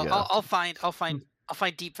 you go. I'll find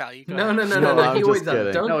deep value. Go No. I'm He always just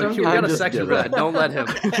does. kidding. Don't. You got a section for that. Don't let him.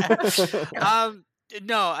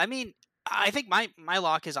 No, I mean, I think my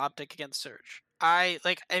lock is Optic against Surge.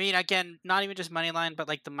 Again, not even just money line, but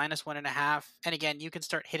like the -1.5. And again, you can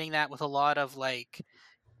start hitting that with a lot of like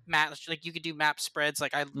maps. Like you could do map spreads.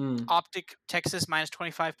 Like Optic Texas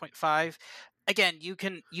 -25.5. Again, you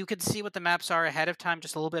can see what the maps are ahead of time,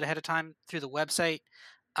 just a little bit ahead of time through the website.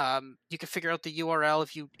 You can figure out the URL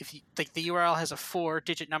if you like the URL has a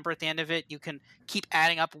 4-digit number at the end of it. You can keep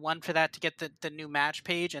adding up one for that to get the new match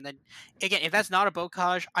page. And then again, if that's not a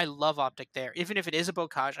Bocage, I love Optic there. Even if it is a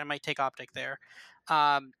Bocage, I might take Optic there.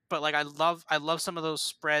 But like I love some of those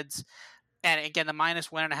spreads. And again, the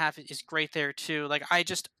 -1.5 is great there too. Like I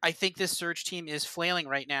think this Surge team is flailing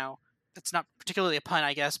right now. That's not particularly a pun,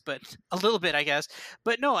 I guess, but a little bit, I guess.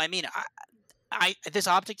 But no, I mean, this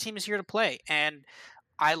Optic team is here to play, and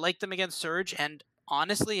I like them against Surge. And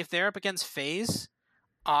honestly, if they're up against FaZe,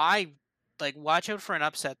 I like watch out for an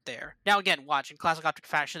upset there. Now, again, watch in classic Optic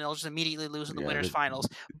fashion, they'll just immediately lose in the winners finals.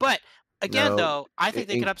 But again, though, I think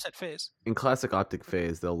they could upset FaZe. In classic Optic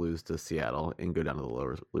FaZe, they'll lose to Seattle and go down to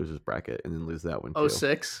the losers bracket and then lose that one too.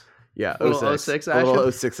 06? Yeah, 06 action. A little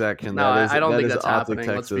 06 action. No, I don't think that's Optic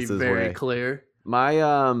happening. Texas Let's be very way. clear. My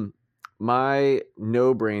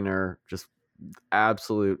no-brainer, just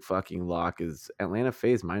absolute fucking lock is Atlanta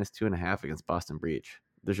FaZe -2.5 against Boston Breach.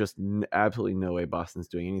 There's just absolutely no way Boston's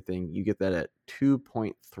doing anything. You get that at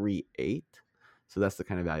 2.38. So that's the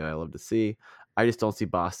kind of value I love to see. I just don't see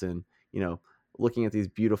Boston, looking at these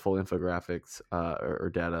beautiful infographics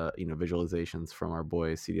or data, visualizations from our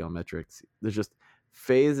boy CDL Metrics, there's just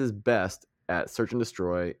FaZe is best at search and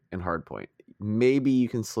destroy and hardpoint. Maybe you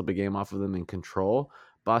can slip a game off of them in control.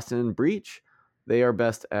 Boston and Breach, they are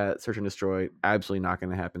best at search and destroy. Absolutely not going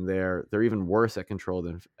to happen there. They're even worse at control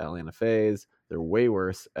than Atlanta FaZe. They're way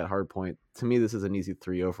worse at hardpoint. To me, this is an easy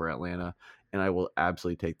 3-0 for Atlanta, and I will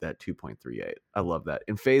absolutely take that 2.38. I love that.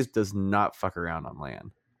 And FaZe does not fuck around on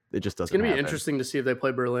LAN. It just doesn't. It's going to be interesting to see if they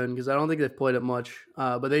play Berlin, because I don't think they've played it much.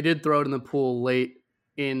 But they did throw it in the pool late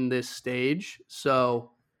in this stage,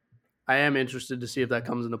 so I am interested to see if that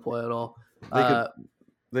comes into play at all.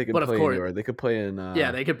 They could play anywhere. They could play in.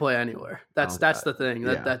 They could play anywhere. That's the thing.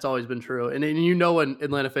 That's always been true. And when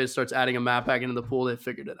Atlanta FaZe starts adding a map pack into the pool, they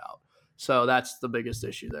figured it out. So that's the biggest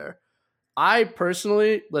issue there. I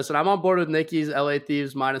personally, I'm on board with Nikki's LA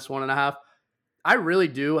Thieves -1.5. I really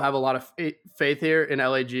do have a lot of faith here in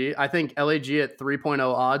LAG. I think LAG at 3.0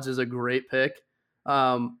 odds is a great pick.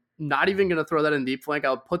 Not even going to throw that in deep flank.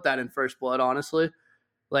 I would put that in first blood, honestly.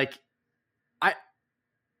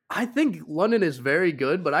 I think London is very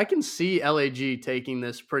good, but I can see LAG taking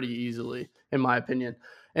this pretty easily, in my opinion.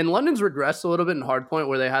 And London's regressed a little bit in hardpoint,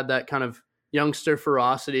 where they had that kind of youngster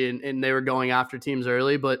ferocity and they were going after teams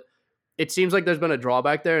early, but it seems like there's been a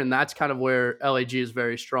drawback there, and that's kind of where LAG is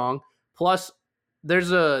very strong. Plus,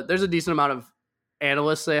 there's a decent amount of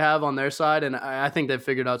analysts they have on their side, and I think they've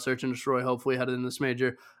figured out search and destroy, hopefully headed in this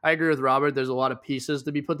major. I agree with Robert. There's a lot of pieces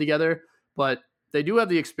to be put together, but they do have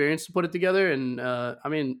the experience to put it together, and there's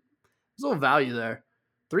a little value there.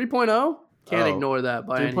 3.0? Can't ignore that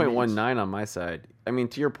by any means. 3.19 on my side.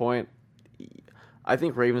 To your point, I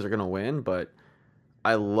think Ravens are going to win, but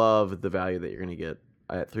I love the value that you're going to get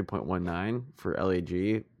at 3.19 for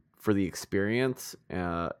LAG for the experience,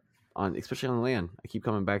 especially on LAN. I keep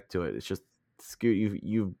coming back to it. It's just,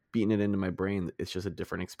 you've beaten it into my brain. It's just a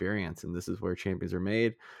different experience, and this is where champions are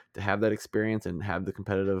made, to have that experience and have the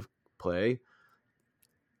competitive play.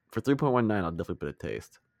 For 3.19, I'll definitely put a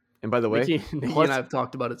taste. And by the way, Nikki and I have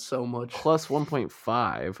talked about it so much. Plus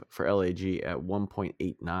 1.5 for LAG at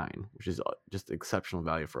 1.89, which is just exceptional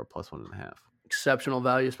value for a plus 1.5. Exceptional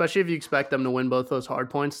value, especially if you expect them to win both those hard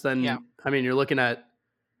points. Then, you're looking at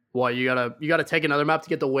you gotta take another map to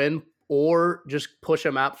get the win, or just push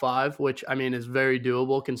a map 5, which is very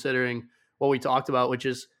doable considering what we talked about, which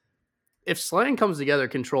is if Slaying comes together,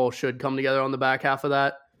 Control should come together on the back half of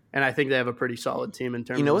that. And I think they have a pretty solid team in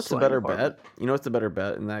terms of what's the better bet? What's the better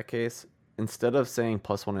bet in that case? Instead of saying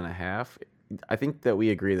plus 1.5, I think that we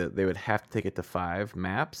agree that they would have to take it to 5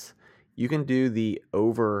 maps. You can do the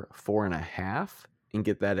over 4.5 and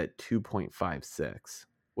get that at 2.56,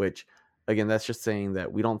 which, again, that's just saying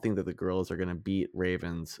that we don't think that the girls are going to beat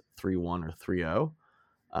Ravens 3-1 or 3-0.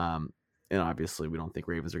 And obviously, we don't think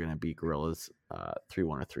Ravens are going to beat Gorillas 3-1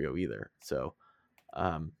 or 3-0 either. So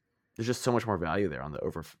there's just so much more value there on the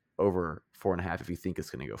over 4.5 if you think it's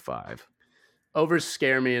going to go 5. Overs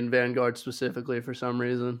scare me in Vanguard specifically for some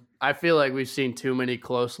reason. I feel like we've seen too many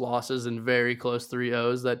close losses and very close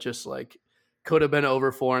 3-0s that just could have been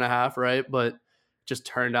over 4.5, right? But just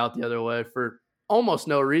turned out the other way for almost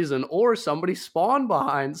no reason, or somebody spawned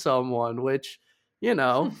behind someone, which,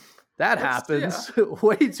 that happens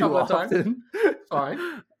way too often.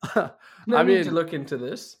 Fine. No need to look into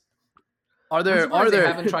this. They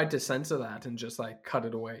haven't tried to censor that and just cut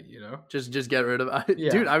it away, Just get rid of it.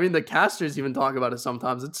 Yeah. Dude, the casters even talk about it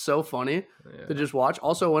sometimes. It's so funny to just watch.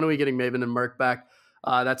 Also, when are we getting Maven and Merc back?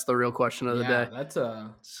 That's the real question of the day. That's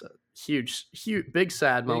a huge, big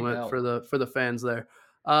sad moment for the fans there.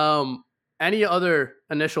 Any other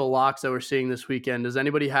initial locks that we're seeing this weekend? Does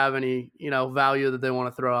anybody have any, value that they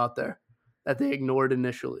want to throw out there that they ignored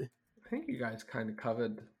initially? I think you guys kind of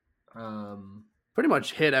covered pretty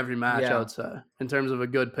much hit every match, I would say, in terms of a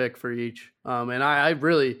good pick for each. And I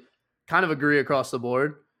really kind of agree across the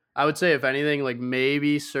board. I would say, if anything,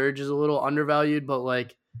 maybe Surge is a little undervalued,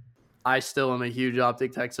 but I still am a huge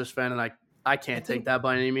Optic Texas fan, and I can't take that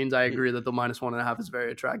by any means. I agree that the -1.5 is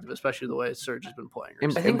very attractive, especially the way Surge has been playing. I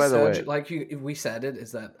think by Surge, if we said it,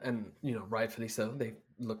 is that, and rightfully so, they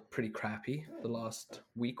look pretty crappy the last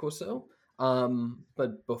week or so.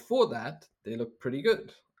 But before that, they look pretty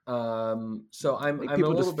good. So I'm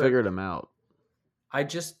people just figured them out. Maybe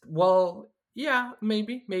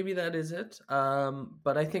that is it.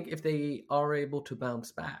 But I think if they are able to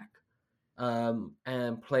bounce back,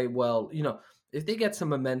 and play well, if they get some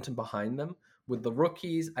momentum behind them with the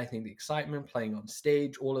rookies, I think the excitement, playing on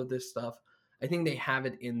stage, all of this stuff, I think they have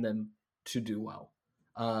it in them to do well.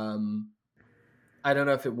 I don't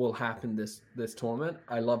know if it will happen this tournament.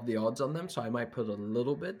 I love the odds on them, so I might put a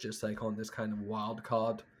little bit just on this kind of wild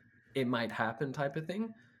card it might happen type of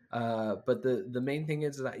thing. But the main thing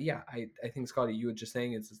is that I think Scotty, you were just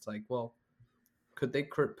saying it's like, well, could they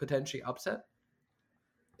potentially upset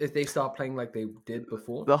if they start playing like they did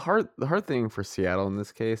before? The hard thing for Seattle in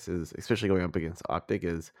this case is, especially going up against Optic,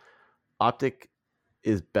 is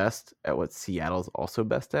best at what Seattle's also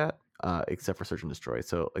best at, except for search and destroy.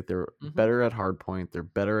 So like they're better at hardpoint, they're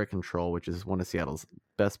better at control, which is one of Seattle's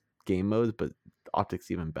best game modes, but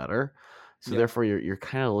Optic's even better. So therefore, you're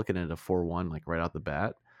kind of looking at a 4-1 like right out the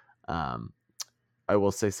bat. I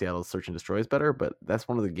will say Seattle's search and destroy is better, but that's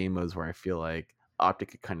one of the game modes where I feel like Optic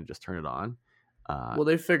could kind of just turn it on. Well,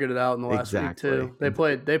 they figured it out in the last week too. They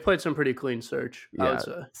played some pretty clean search. Yeah. I would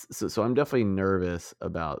say. So I'm definitely nervous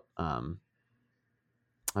about. I'm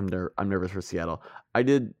nervous for Seattle. I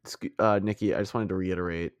did, Nikki. I just wanted to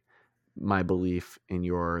reiterate my belief in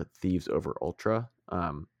your Thieves over Ultra.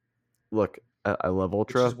 Look, I love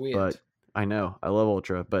Ultra, but I know I love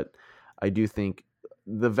Ultra, but I do think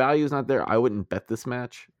the value is not there. I wouldn't bet this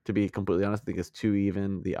match, to be completely honest. I think it's too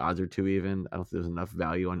even. The odds are too even. I don't think there's enough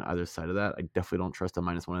value on either side of that. I definitely don't trust a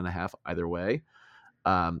 -1.5 either way.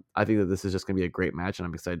 I think that this is just going to be a great match, and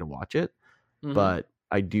I'm excited to watch it. But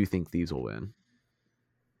I do think Thieves will win.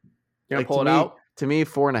 You're gonna pull it out? To me,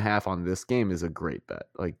 4.5 on this game is a great bet.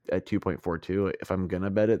 Like at 2.42, if I'm gonna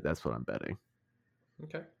bet it, that's what I'm betting.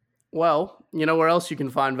 Okay. Well, you know where else you can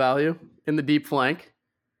find value? In the deep flank,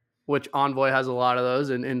 which Envoy has a lot of those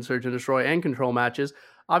in Search and Destroy and Control matches,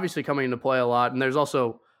 obviously coming into play a lot. And there's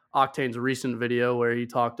also Octane's recent video where he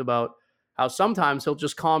talked about how sometimes he'll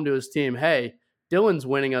just calm to his team, hey, Dylan's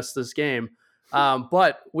winning us this game.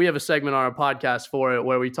 But we have a segment on our podcast for it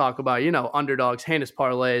where we talk about, underdogs, heinous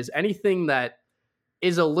parlays, anything that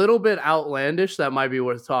is a little bit outlandish that might be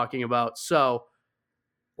worth talking about. So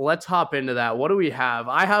let's hop into that. What do we have?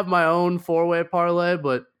 I have my own 4-way parlay,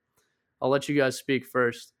 but I'll let you guys speak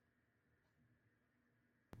first.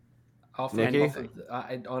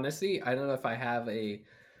 Honestly, I don't know if I have I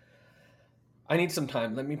need some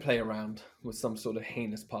time. Let me play around with some sort of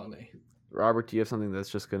heinous parlay. Robert, do you have something that's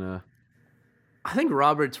just gonna... I think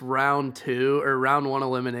Robert's round 2 or round 1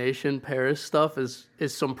 elimination Paris stuff is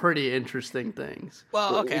some pretty interesting things.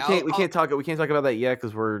 Well, okay, we can't talk about that yet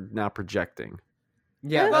because we're now projecting.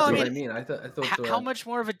 Yeah, that's what I mean. I thought. How much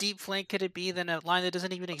more of a deep flank could it be than a line that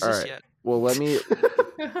doesn't even exist yet? Well, let me.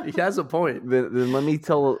 He has a point. Then let me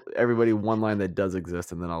tell everybody one line that does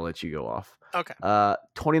exist, and then I'll let you go off. Okay.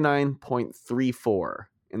 29.34,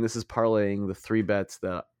 and this is parlaying the 3 bets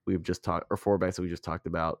that we've just talked, or 4 bets that we just talked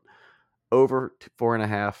about. Over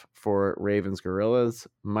 4.5 for Ravens Gorillas,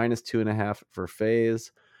 -2.5 for FaZe,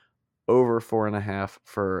 over 4.5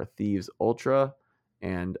 for Thieves Ultra,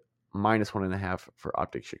 and -1.5 for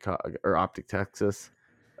Optic Chicago or Optic Texas.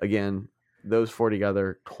 Again, those 4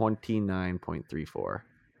 together, 29.34.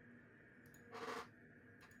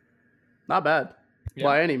 Not bad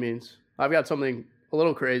by any means. I've got something a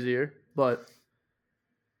little crazier, but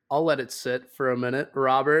I'll let it sit for a minute.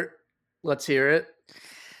 Robert, let's hear it.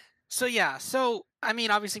 So I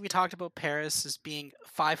mean, obviously we talked about Paris as being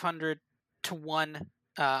 500 to 1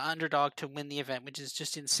 underdog to win the event, which is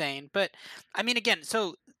just insane. But I mean, again,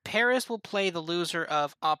 so Paris will play the loser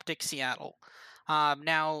of Optic Seattle.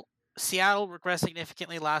 Now, Seattle regressed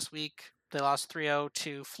significantly last week. They lost 3-0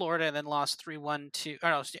 to Florida and then lost 3-1 to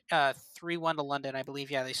 3-1 to London, I believe.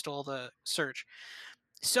 Yeah, they stole the Surge.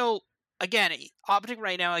 So again, Optic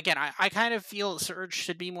right now, again, I kind of feel Surge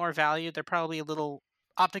should be more valued. They're probably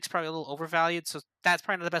Optic's probably a little overvalued, so that's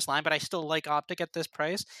probably not the best line, but I still like Optic at this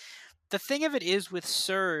price. The thing of it is with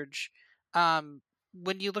Surge,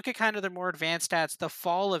 when you look at kind of their more advanced stats, the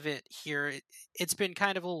fall of it here, it's been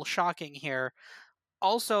kind of a little shocking here.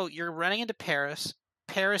 Also, you're running into Paris.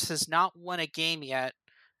 Paris has not won a game yet.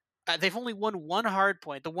 They've only won 1 hard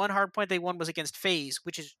point. The 1 hard point they won was against FaZe,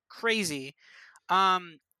 which is crazy.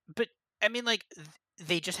 But, I mean, like,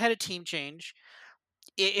 they just had a team change.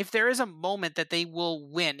 If there is a moment that they will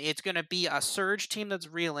win, it's going to be a Surge team that's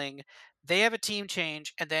reeling. They have a team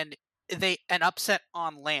change, and then an upset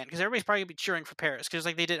on land, because everybody's probably going to be cheering for Paris, because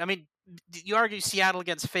like they did. I mean, you argue Seattle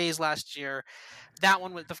against FaZe last year. That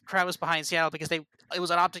one, the crowd was behind Seattle because it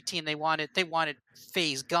was an Optic team. They wanted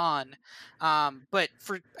FaZe gone. But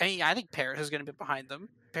I think Paris is going to be behind them.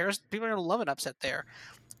 Paris, people are going to love an upset there.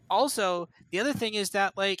 Also, the other thing is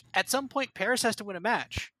that like at some point Paris has to win a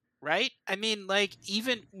match. Right? I mean, like,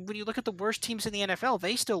 even when you look at the worst teams in the NFL,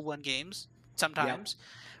 they still win games sometimes. Yeah.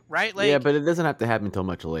 Right? Like, yeah, but it doesn't have to happen until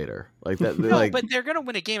much later. Like that. No, but they're going to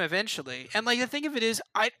win a game eventually. And, like, the thing of it is,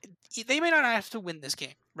 they may not have to win this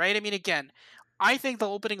game. Right? I mean, again, I think the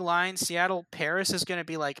opening line, Seattle-Paris, is going to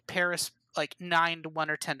be, like, Paris like 9-1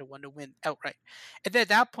 or 10-1 to win outright. And then at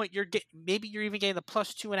that point, maybe you're even getting the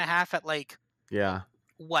 +2.5 at like Yeah.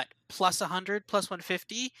 what, +100,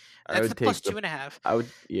 +150. I That's would the take +2.5. I would,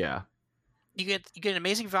 yeah. You get an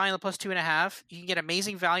amazing value on the +2.5. You can get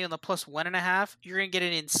amazing value on the +1.5. You're gonna get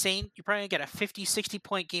an insane. You're probably gonna get a 50-60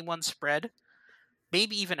 point game one spread,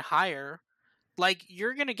 maybe even higher. Like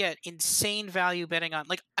you're gonna get insane value betting on.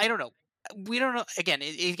 Like I don't know. We don't know. Again,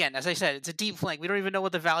 as I said, it's a deep flank. We don't even know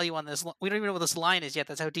what the value on this. We don't even know what this line is yet.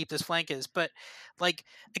 That's how deep this flank is. But like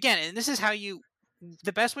again, and this is how you.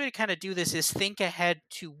 The best way to kind of do this is think ahead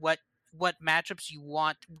to what matchups you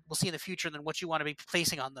want. We'll see in the future, and then what you want to be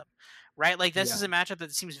placing on them, right? Like this is a matchup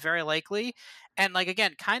that seems very likely, and like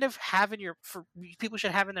again, kind of people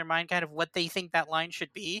should have in their mind kind of what they think that line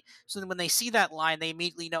should be. So then when they see that line, they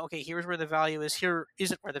immediately know, okay, here's where the value is. Here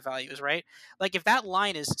isn't where the value is, right? Like if that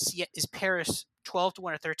line is Paris 12-1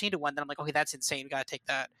 or 13-1, then I'm like, okay, that's insane. Got to take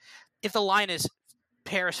that. If the line is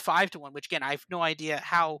Paris 5-1, which again I have no idea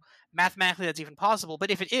how mathematically that's even possible, but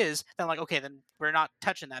if it is, then I'm like, okay, then we're not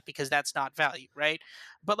touching that because that's not value, right?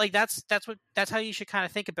 But like that's how you should kind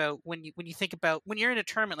of think about when you think about when you're in a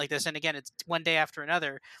tournament like this, and again it's one day after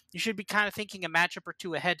another, you should be kind of thinking a matchup or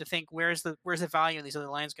two ahead to think where's the value in these other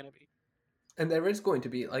lines going to be. And there is going to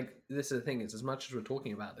be, like, this is the thing, is as much as we're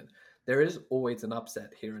talking about it, there is always an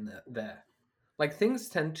upset here and there. Like, things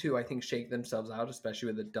tend to, I think, shake themselves out,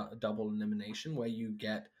 especially with the double elimination, where you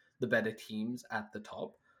get the better teams at the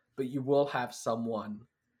top, but you will have someone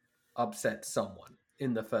upset someone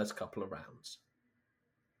in the first couple of rounds.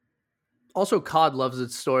 Also, COD loves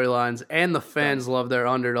its storylines, and the fans love their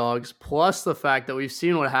underdogs, plus the fact that we've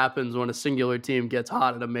seen what happens when a singular team gets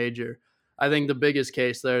hot at a major. I think the biggest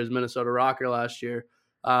case there is Minnesota Rocker last year,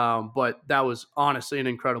 but that was honestly an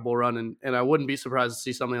incredible run, and I wouldn't be surprised to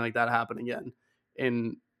see something like that happen again.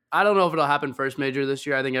 And I don't know if it'll happen first major this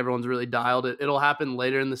year. I think everyone's really dialed it. It'll happen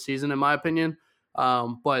later in the season, in my opinion,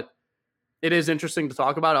 but it is interesting to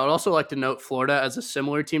talk about. I would also like to note Florida as a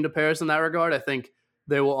similar team to Paris in that regard. I think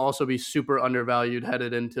they will also be super undervalued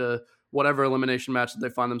headed into whatever elimination match that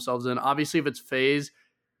they find themselves in. Obviously, if it's FaZe,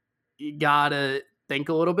 you gotta think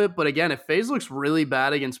a little bit. But again, if FaZe looks really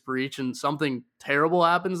bad against Breach and something terrible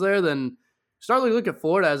happens there, then start to look at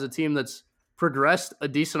Florida as a team that's progressed a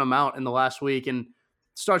decent amount in the last week and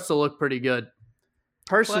starts to look pretty good.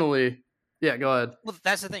 Personally, yeah, go ahead. Well,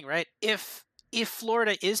 that's the thing, right? If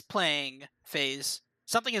Florida is playing FaZe,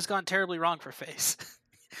 something has gone terribly wrong for FaZe.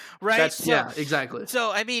 Right? Yeah, exactly.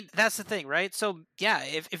 So, I mean, that's the thing, right? So, yeah,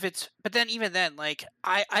 if it's... But then, even then, like,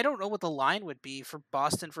 I don't know what the line would be for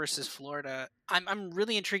Boston versus Florida. I'm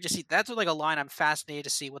really intrigued to see... That's like a line I'm fascinated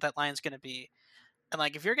to see what that line's going to be. And,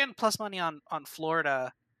 like, if you're getting plus money on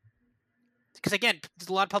Florida... Because, again, there's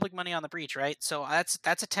a lot of public money on the Breach, right? So, that's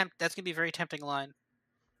going to be a very tempting line.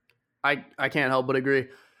 I can't help but agree.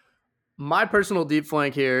 My personal deep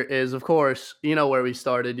flank here is, of course, you know where we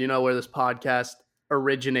started. You know where this podcast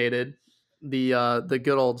originated, the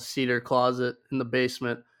good old cedar closet in the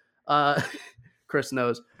basement. Chris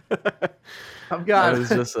knows. I've got. I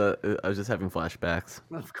was just having flashbacks.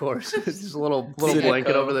 Of course, it's just a little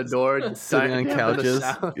blanket over the door, sitting on couches.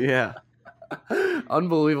 Yeah,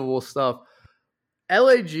 unbelievable stuff.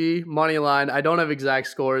 LAG money line. I don't have exact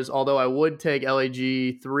scores, although I would take LAG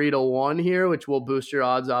 3-1 here, which will boost your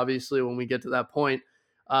odds obviously when we get to that point.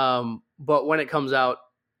 But when it comes out,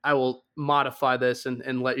 I will modify this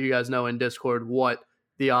and let you guys know in Discord what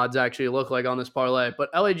the odds actually look like on this parlay. But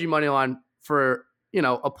LAG money line for,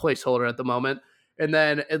 a placeholder at the moment. And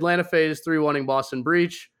then Atlanta FaZe 3-1ing Boston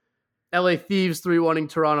Breach, LA Thieves 3-1ing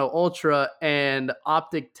Toronto Ultra, and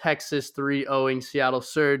Optic Texas 3-0ing Seattle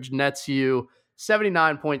Surge nets you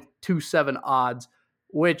 79.27 odds,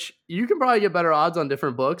 which you can probably get better odds on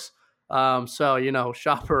different books. So,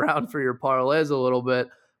 shop around for your parlays a little bit.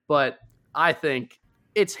 But I think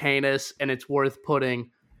it's heinous, and it's worth putting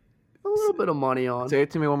a little bit of money on. Say it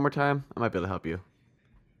to me one more time. I might be able to help you.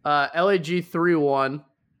 LAG 3-1.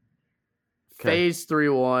 Okay. FaZe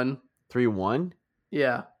 3-1. 3-1?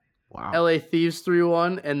 Yeah. Wow. LA Thieves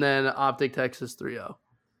 3-1, and then Optic Texas 3-0.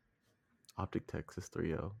 Optic Texas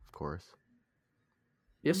 3-0, of course.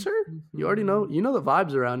 Yes, sir. You already know. You know the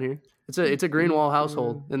vibes around here. It's a Greenwall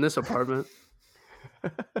household in this apartment.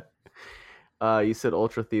 You said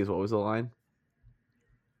Ultra Thieves. What was the line?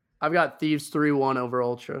 I've got Thieves 3-1 over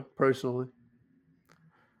Ultra, personally.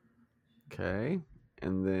 Okay.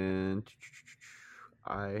 And then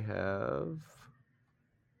I have...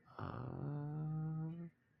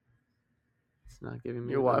 it's not giving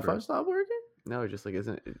me your Wi-Fi stopped working? No, it just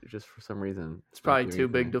isn't it just for some reason. It's probably too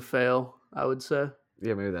big to fail, I would say.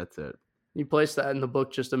 Yeah, maybe that's it. You place that in the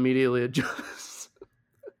book, just immediately adjust.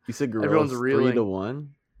 You said Everyone's Gorillas reeling. 3-1.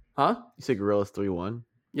 Huh? You said Gorillas 3-1.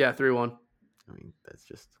 Yeah, 3-1. I mean, that's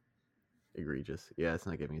just egregious. Yeah, it's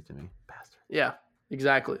not giving it to me, bastard. Yeah,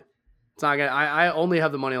 exactly. It's not gonna. I only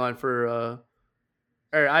have the money line for.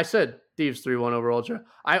 Or I said Thieves 3-1 over Ultra.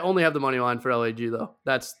 I only have the money line for LAG though.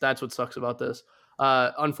 That's what sucks about this.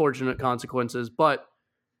 Unfortunate consequences, but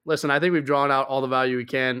listen, I think we've drawn out all the value we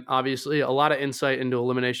can. Obviously, a lot of insight into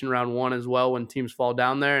elimination round 1 as well when teams fall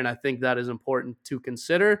down there, and I think that is important to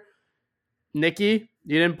consider. Nikki,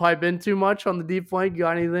 you didn't pipe in too much on the deep flank. You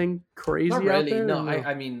got anything crazy Not out really. there? No,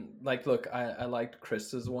 I mean, like, look, I liked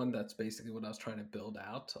Chris's one. That's basically what I was trying to build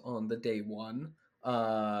out on the day one.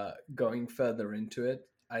 Going further into it,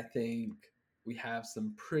 I think we have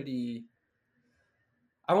some pretty.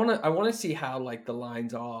 I want to see how like the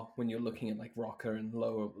lines are when you're looking at like rocker and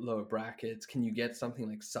lower brackets. Can you get something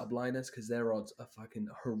like subliners because their odds are fucking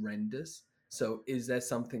horrendous? So is there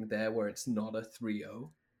something there where it's not a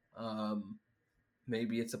 3-0?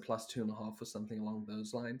 Maybe it's a +2.5 or something along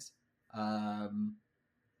those lines.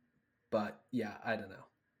 But yeah, I don't know.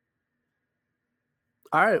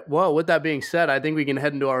 All right. Well, with that being said, I think we can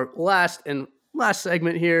head into our last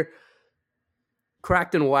segment here.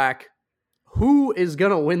 Cracked and Whack. Who is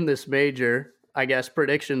gonna win this major? I guess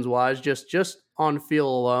predictions wise, just on feel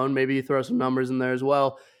alone. Maybe you throw some numbers in there as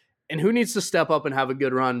well. And who needs to step up and have a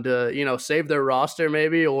good run to save their roster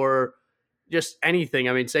maybe, or just anything?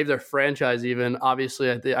 I mean, save their franchise even.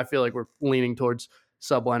 Obviously, I feel like we're leaning towards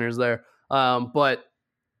subliners there. But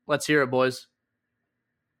let's hear it, boys.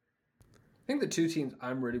 I think the two teams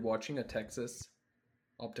I'm really watching are Texas,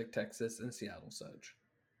 Optic Texas, and Seattle Surge.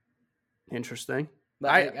 Interesting.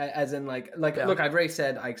 Like, Yeah. Look, I've already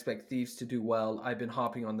said I expect Thieves to do well. I've been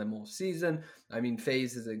harping on them all season. I mean,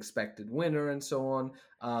 FaZe is an expected winner and so on.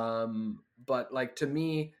 But like to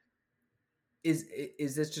me, is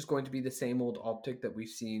this just going to be the same old Optic that we've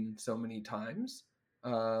seen so many times,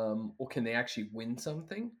 or can they actually win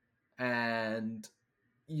something? And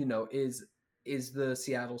is the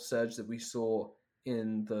Seattle Surge that we saw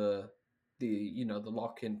in the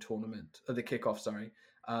lock-in tournament or the kickoff? Sorry.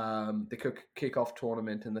 The kickoff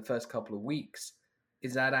tournament in the first couple of weeks,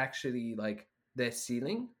 is that actually like their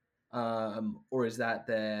ceiling, or is that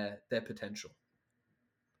their potential?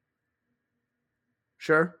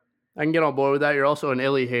 Sure, I can get on board with that. You're also an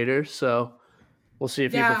Illy hater, so we'll see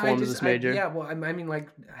if he performs this major. I mean, like,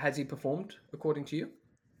 has he performed according to you?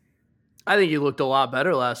 I think he looked a lot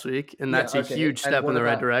better last week, and that's a huge step in the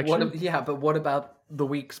right direction. But what about the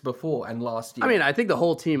weeks before and last year? I mean, I think the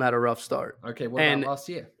whole team had a rough start. Okay, what about last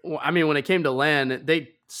year? I mean, when it came to LAN,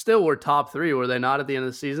 they still were top 3, were they not, at the end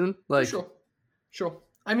of the season? Like, sure.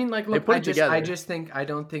 I mean, like, look, I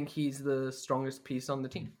don't think he's the strongest piece on the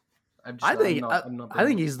team. I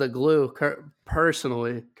think he's the glue.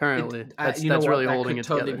 Personally, currently, that's really holding it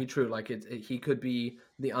together. Totally be true. Like, he could be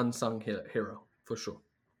the unsung hero for sure.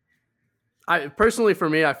 Personally, for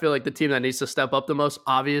me, I feel like the team that needs to step up the most,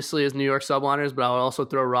 obviously, is New York Subliners, but I would also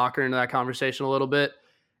throw Rocker into that conversation a little bit.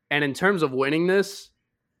 And in terms of winning this,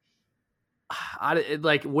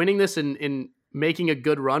 winning this in making a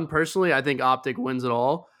good run, personally, I think Optic wins it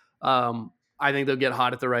all. I think they'll get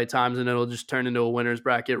hot at the right times, and it'll just turn into a winner's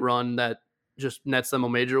bracket run that just nets them a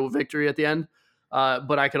major victory at the end.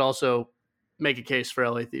 But I could also make a case for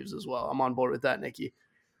LA Thieves as well. I'm on board with that, Nikki.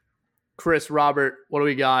 Chris, Robert, what do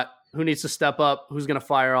we got? Who needs to step up? Who's going to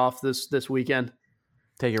fire off this weekend?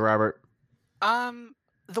 Take it, Robert.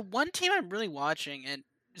 The one team I'm really watching, and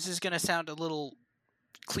this is going to sound a little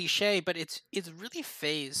cliche, but it's really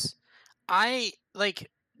FaZe. The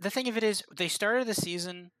thing of it is, they started the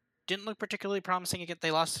season, didn't look particularly promising.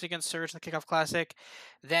 They lost against Surge in the Kickoff Classic.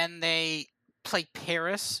 Then they played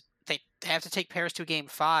Paris. They have to take Paris to Game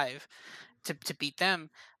 5 to beat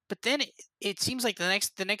them. But then it seems like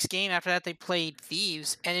the next game after that they played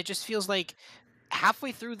Thieves, and it just feels like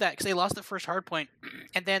halfway through that, because they lost the first hardpoint,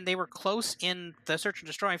 and then they were close in the Search and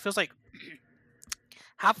Destroy. It feels like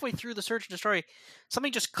halfway through the Search and Destroy,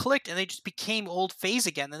 something just clicked, and they just became old FaZe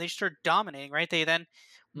again. Then they started dominating, right? They then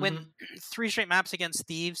win 3 straight maps against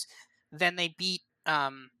Thieves. Then they beat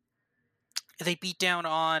down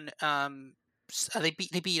on they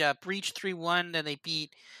beat Breach 3-1. Then they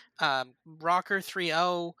beat Rocker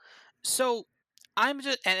 3-0. So I'm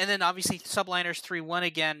just, and then obviously Subliners 3-1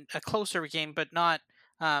 again, a closer game, but not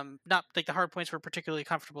like the hard points were particularly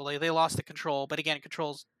comfortable. They lost the control, but again,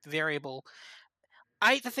 control's variable.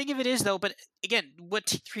 The thing of it is though, but again,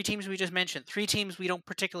 what 3 teams we just mentioned? 3 teams we don't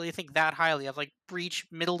particularly think that highly of, like Breach,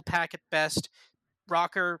 middle pack at best,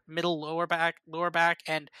 Rocker, middle lower back,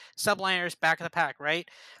 and Subliners back of the pack, right?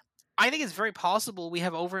 I think it's very possible we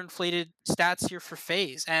have overinflated stats here for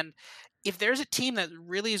FaZe. And if there's a team that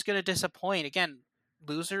really is going to disappoint, again,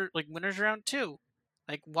 winners round 2,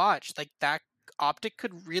 like watch, like that Optic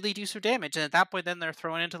could really do some damage. And at that point, then they're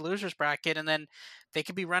thrown into losers bracket, and then they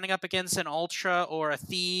could be running up against an Ultra or a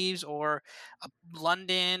Thieves or a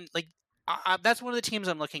London. Like that's one of the teams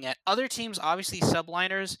I'm looking at. Other teams, obviously,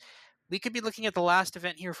 subliners. We could be looking at the last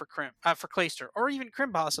event here for for Clayster, or even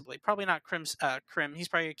Crim possibly. Probably not Crim's Crim. He's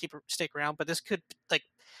probably gonna stick around, but this could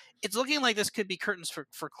it's looking like this could be curtains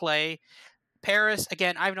for Clay. Paris,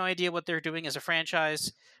 again, I have no idea what they're doing as a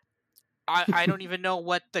franchise. I don't even know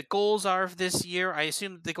what the goals are for this year. I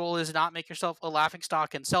assume the goal is not make yourself a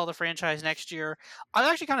laughingstock and sell the franchise next year. I'm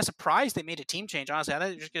actually kind of surprised they made a team change, honestly. I thought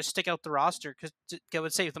they were just going to stick out the roster because it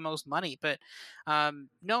would save the most money. But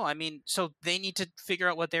no, I mean, so they need to figure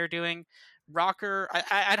out what they're doing. Rocker,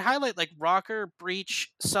 I'd highlight like Rocker,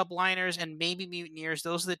 Breach, Subliners, and maybe Mutineers.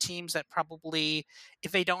 Those are the teams that probably,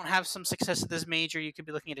 if they don't have some success at this major, you could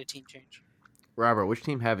be looking at a team change. Robert, which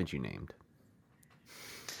team haven't you named?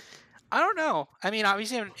 I don't know. I mean,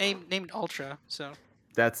 obviously, I'm named Ultra, so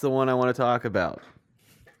That's the one I want to talk about.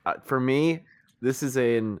 For me, this is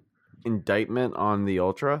an indictment on the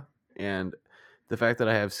Ultra, and the fact that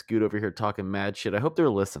I have Scoot over here talking mad shit. I hope they're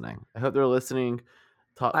listening. I hope they're listening.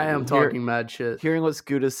 I am talking mad shit. Hearing what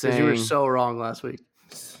Scoot is saying. You were so wrong last week.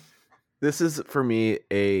 This is, for me,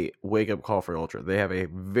 a wake-up call for Ultra. They have a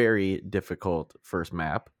very difficult first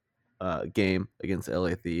map game against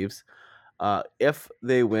LA Thieves. If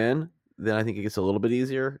they win, then I think it gets a little bit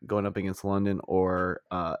easier going up against London or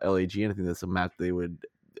LAG, and I think that's a match they would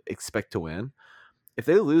expect to win. If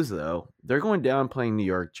they lose, though, they're going down playing New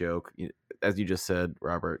York Joke. As you just said,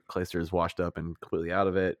 Robert, Clayster is washed up and completely out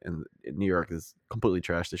of it, and New York is completely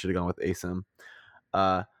trashed. They should have gone with ASIM.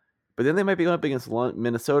 But then they might be going up against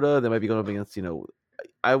Minnesota. They might be going up against,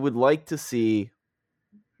 I would like to see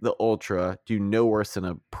the Ultra do no worse than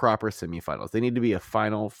a proper semifinals. They need to be a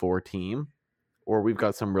Final Four team, or we've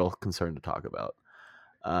got some real concern to talk about.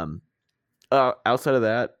 Outside of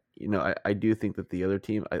that, I do think that the other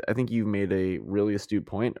team, I think you've made a really astute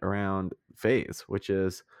point around FaZe, which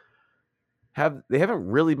is they haven't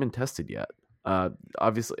really been tested yet.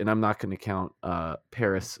 Obviously, and I'm not going to count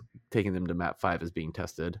Paris taking them to map 5 as being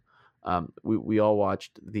tested. We all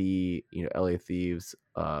watched the LA Thieves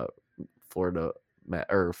Florida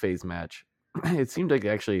or FaZe match. It seemed like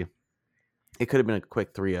actually it could have been a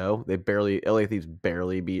quick 3-0. LA Thieves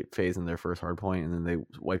barely beat FaZe in their first hard point, and then they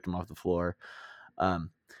wiped them off the floor.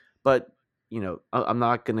 But I'm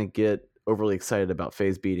not gonna get overly excited about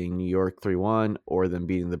FaZe beating New York 3-1 or them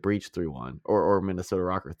beating the Breach 3-1 or Minnesota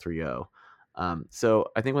Rocker 3-0.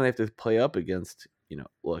 So I think when they have to play up against,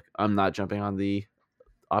 look, I'm not jumping on the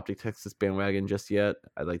Optic Texas bandwagon just yet.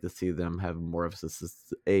 I'd like to see them have more of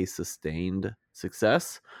a sustained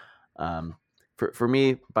success. For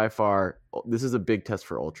me, by far, this is a big test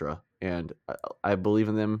for Ultra, and I believe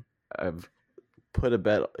in them. I've put a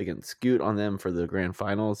bet against Scoot on them for the grand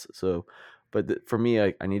finals. So, but for me,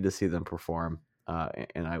 I need to see them perform,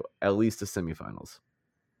 and at least the semifinals.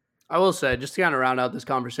 I will say, just to kind of round out this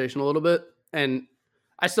conversation a little bit, and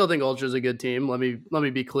I still think Ultra is a good team. Let me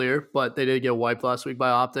be clear, but they did get wiped last week by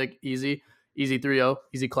Optic. Easy 3-0,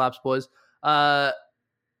 easy claps, boys.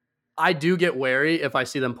 I do get wary if I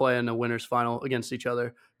see them play in a winners final against each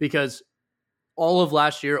other, because all of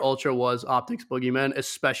last year, Ultra was Optic's boogeyman,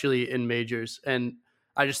 especially in majors. And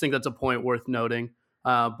I just think that's a point worth noting.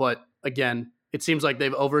 But again, it seems like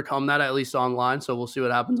they've overcome that, at least online. So we'll see what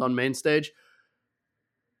happens on main stage.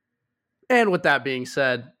 And with that being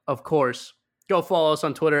said, of course, go follow us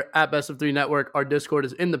on Twitter at Best of 3 Network. Our Discord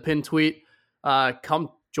is in the pinned tweet. Come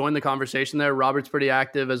join the conversation there. Robert's pretty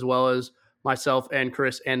active, as well as myself and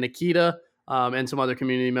Chris and Nikita, and some other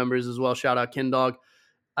community members as well. Shout out Kindog.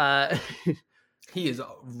 He is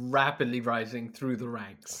rapidly rising through the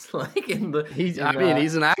ranks. He's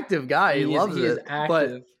an active guy. He loves it.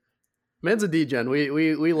 But man's a D-gen.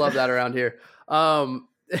 We love that around here.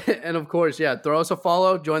 And of course, throw us a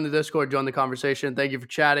follow, join the Discord, join the conversation. Thank you for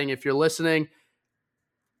chatting. If you're listening,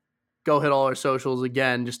 go hit all our socials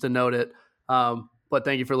again, just to note it. But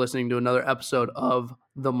thank you for listening to another episode of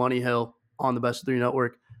The Money Hill on the Best of 3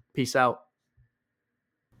 Network. Peace out.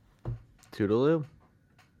 Toodaloo.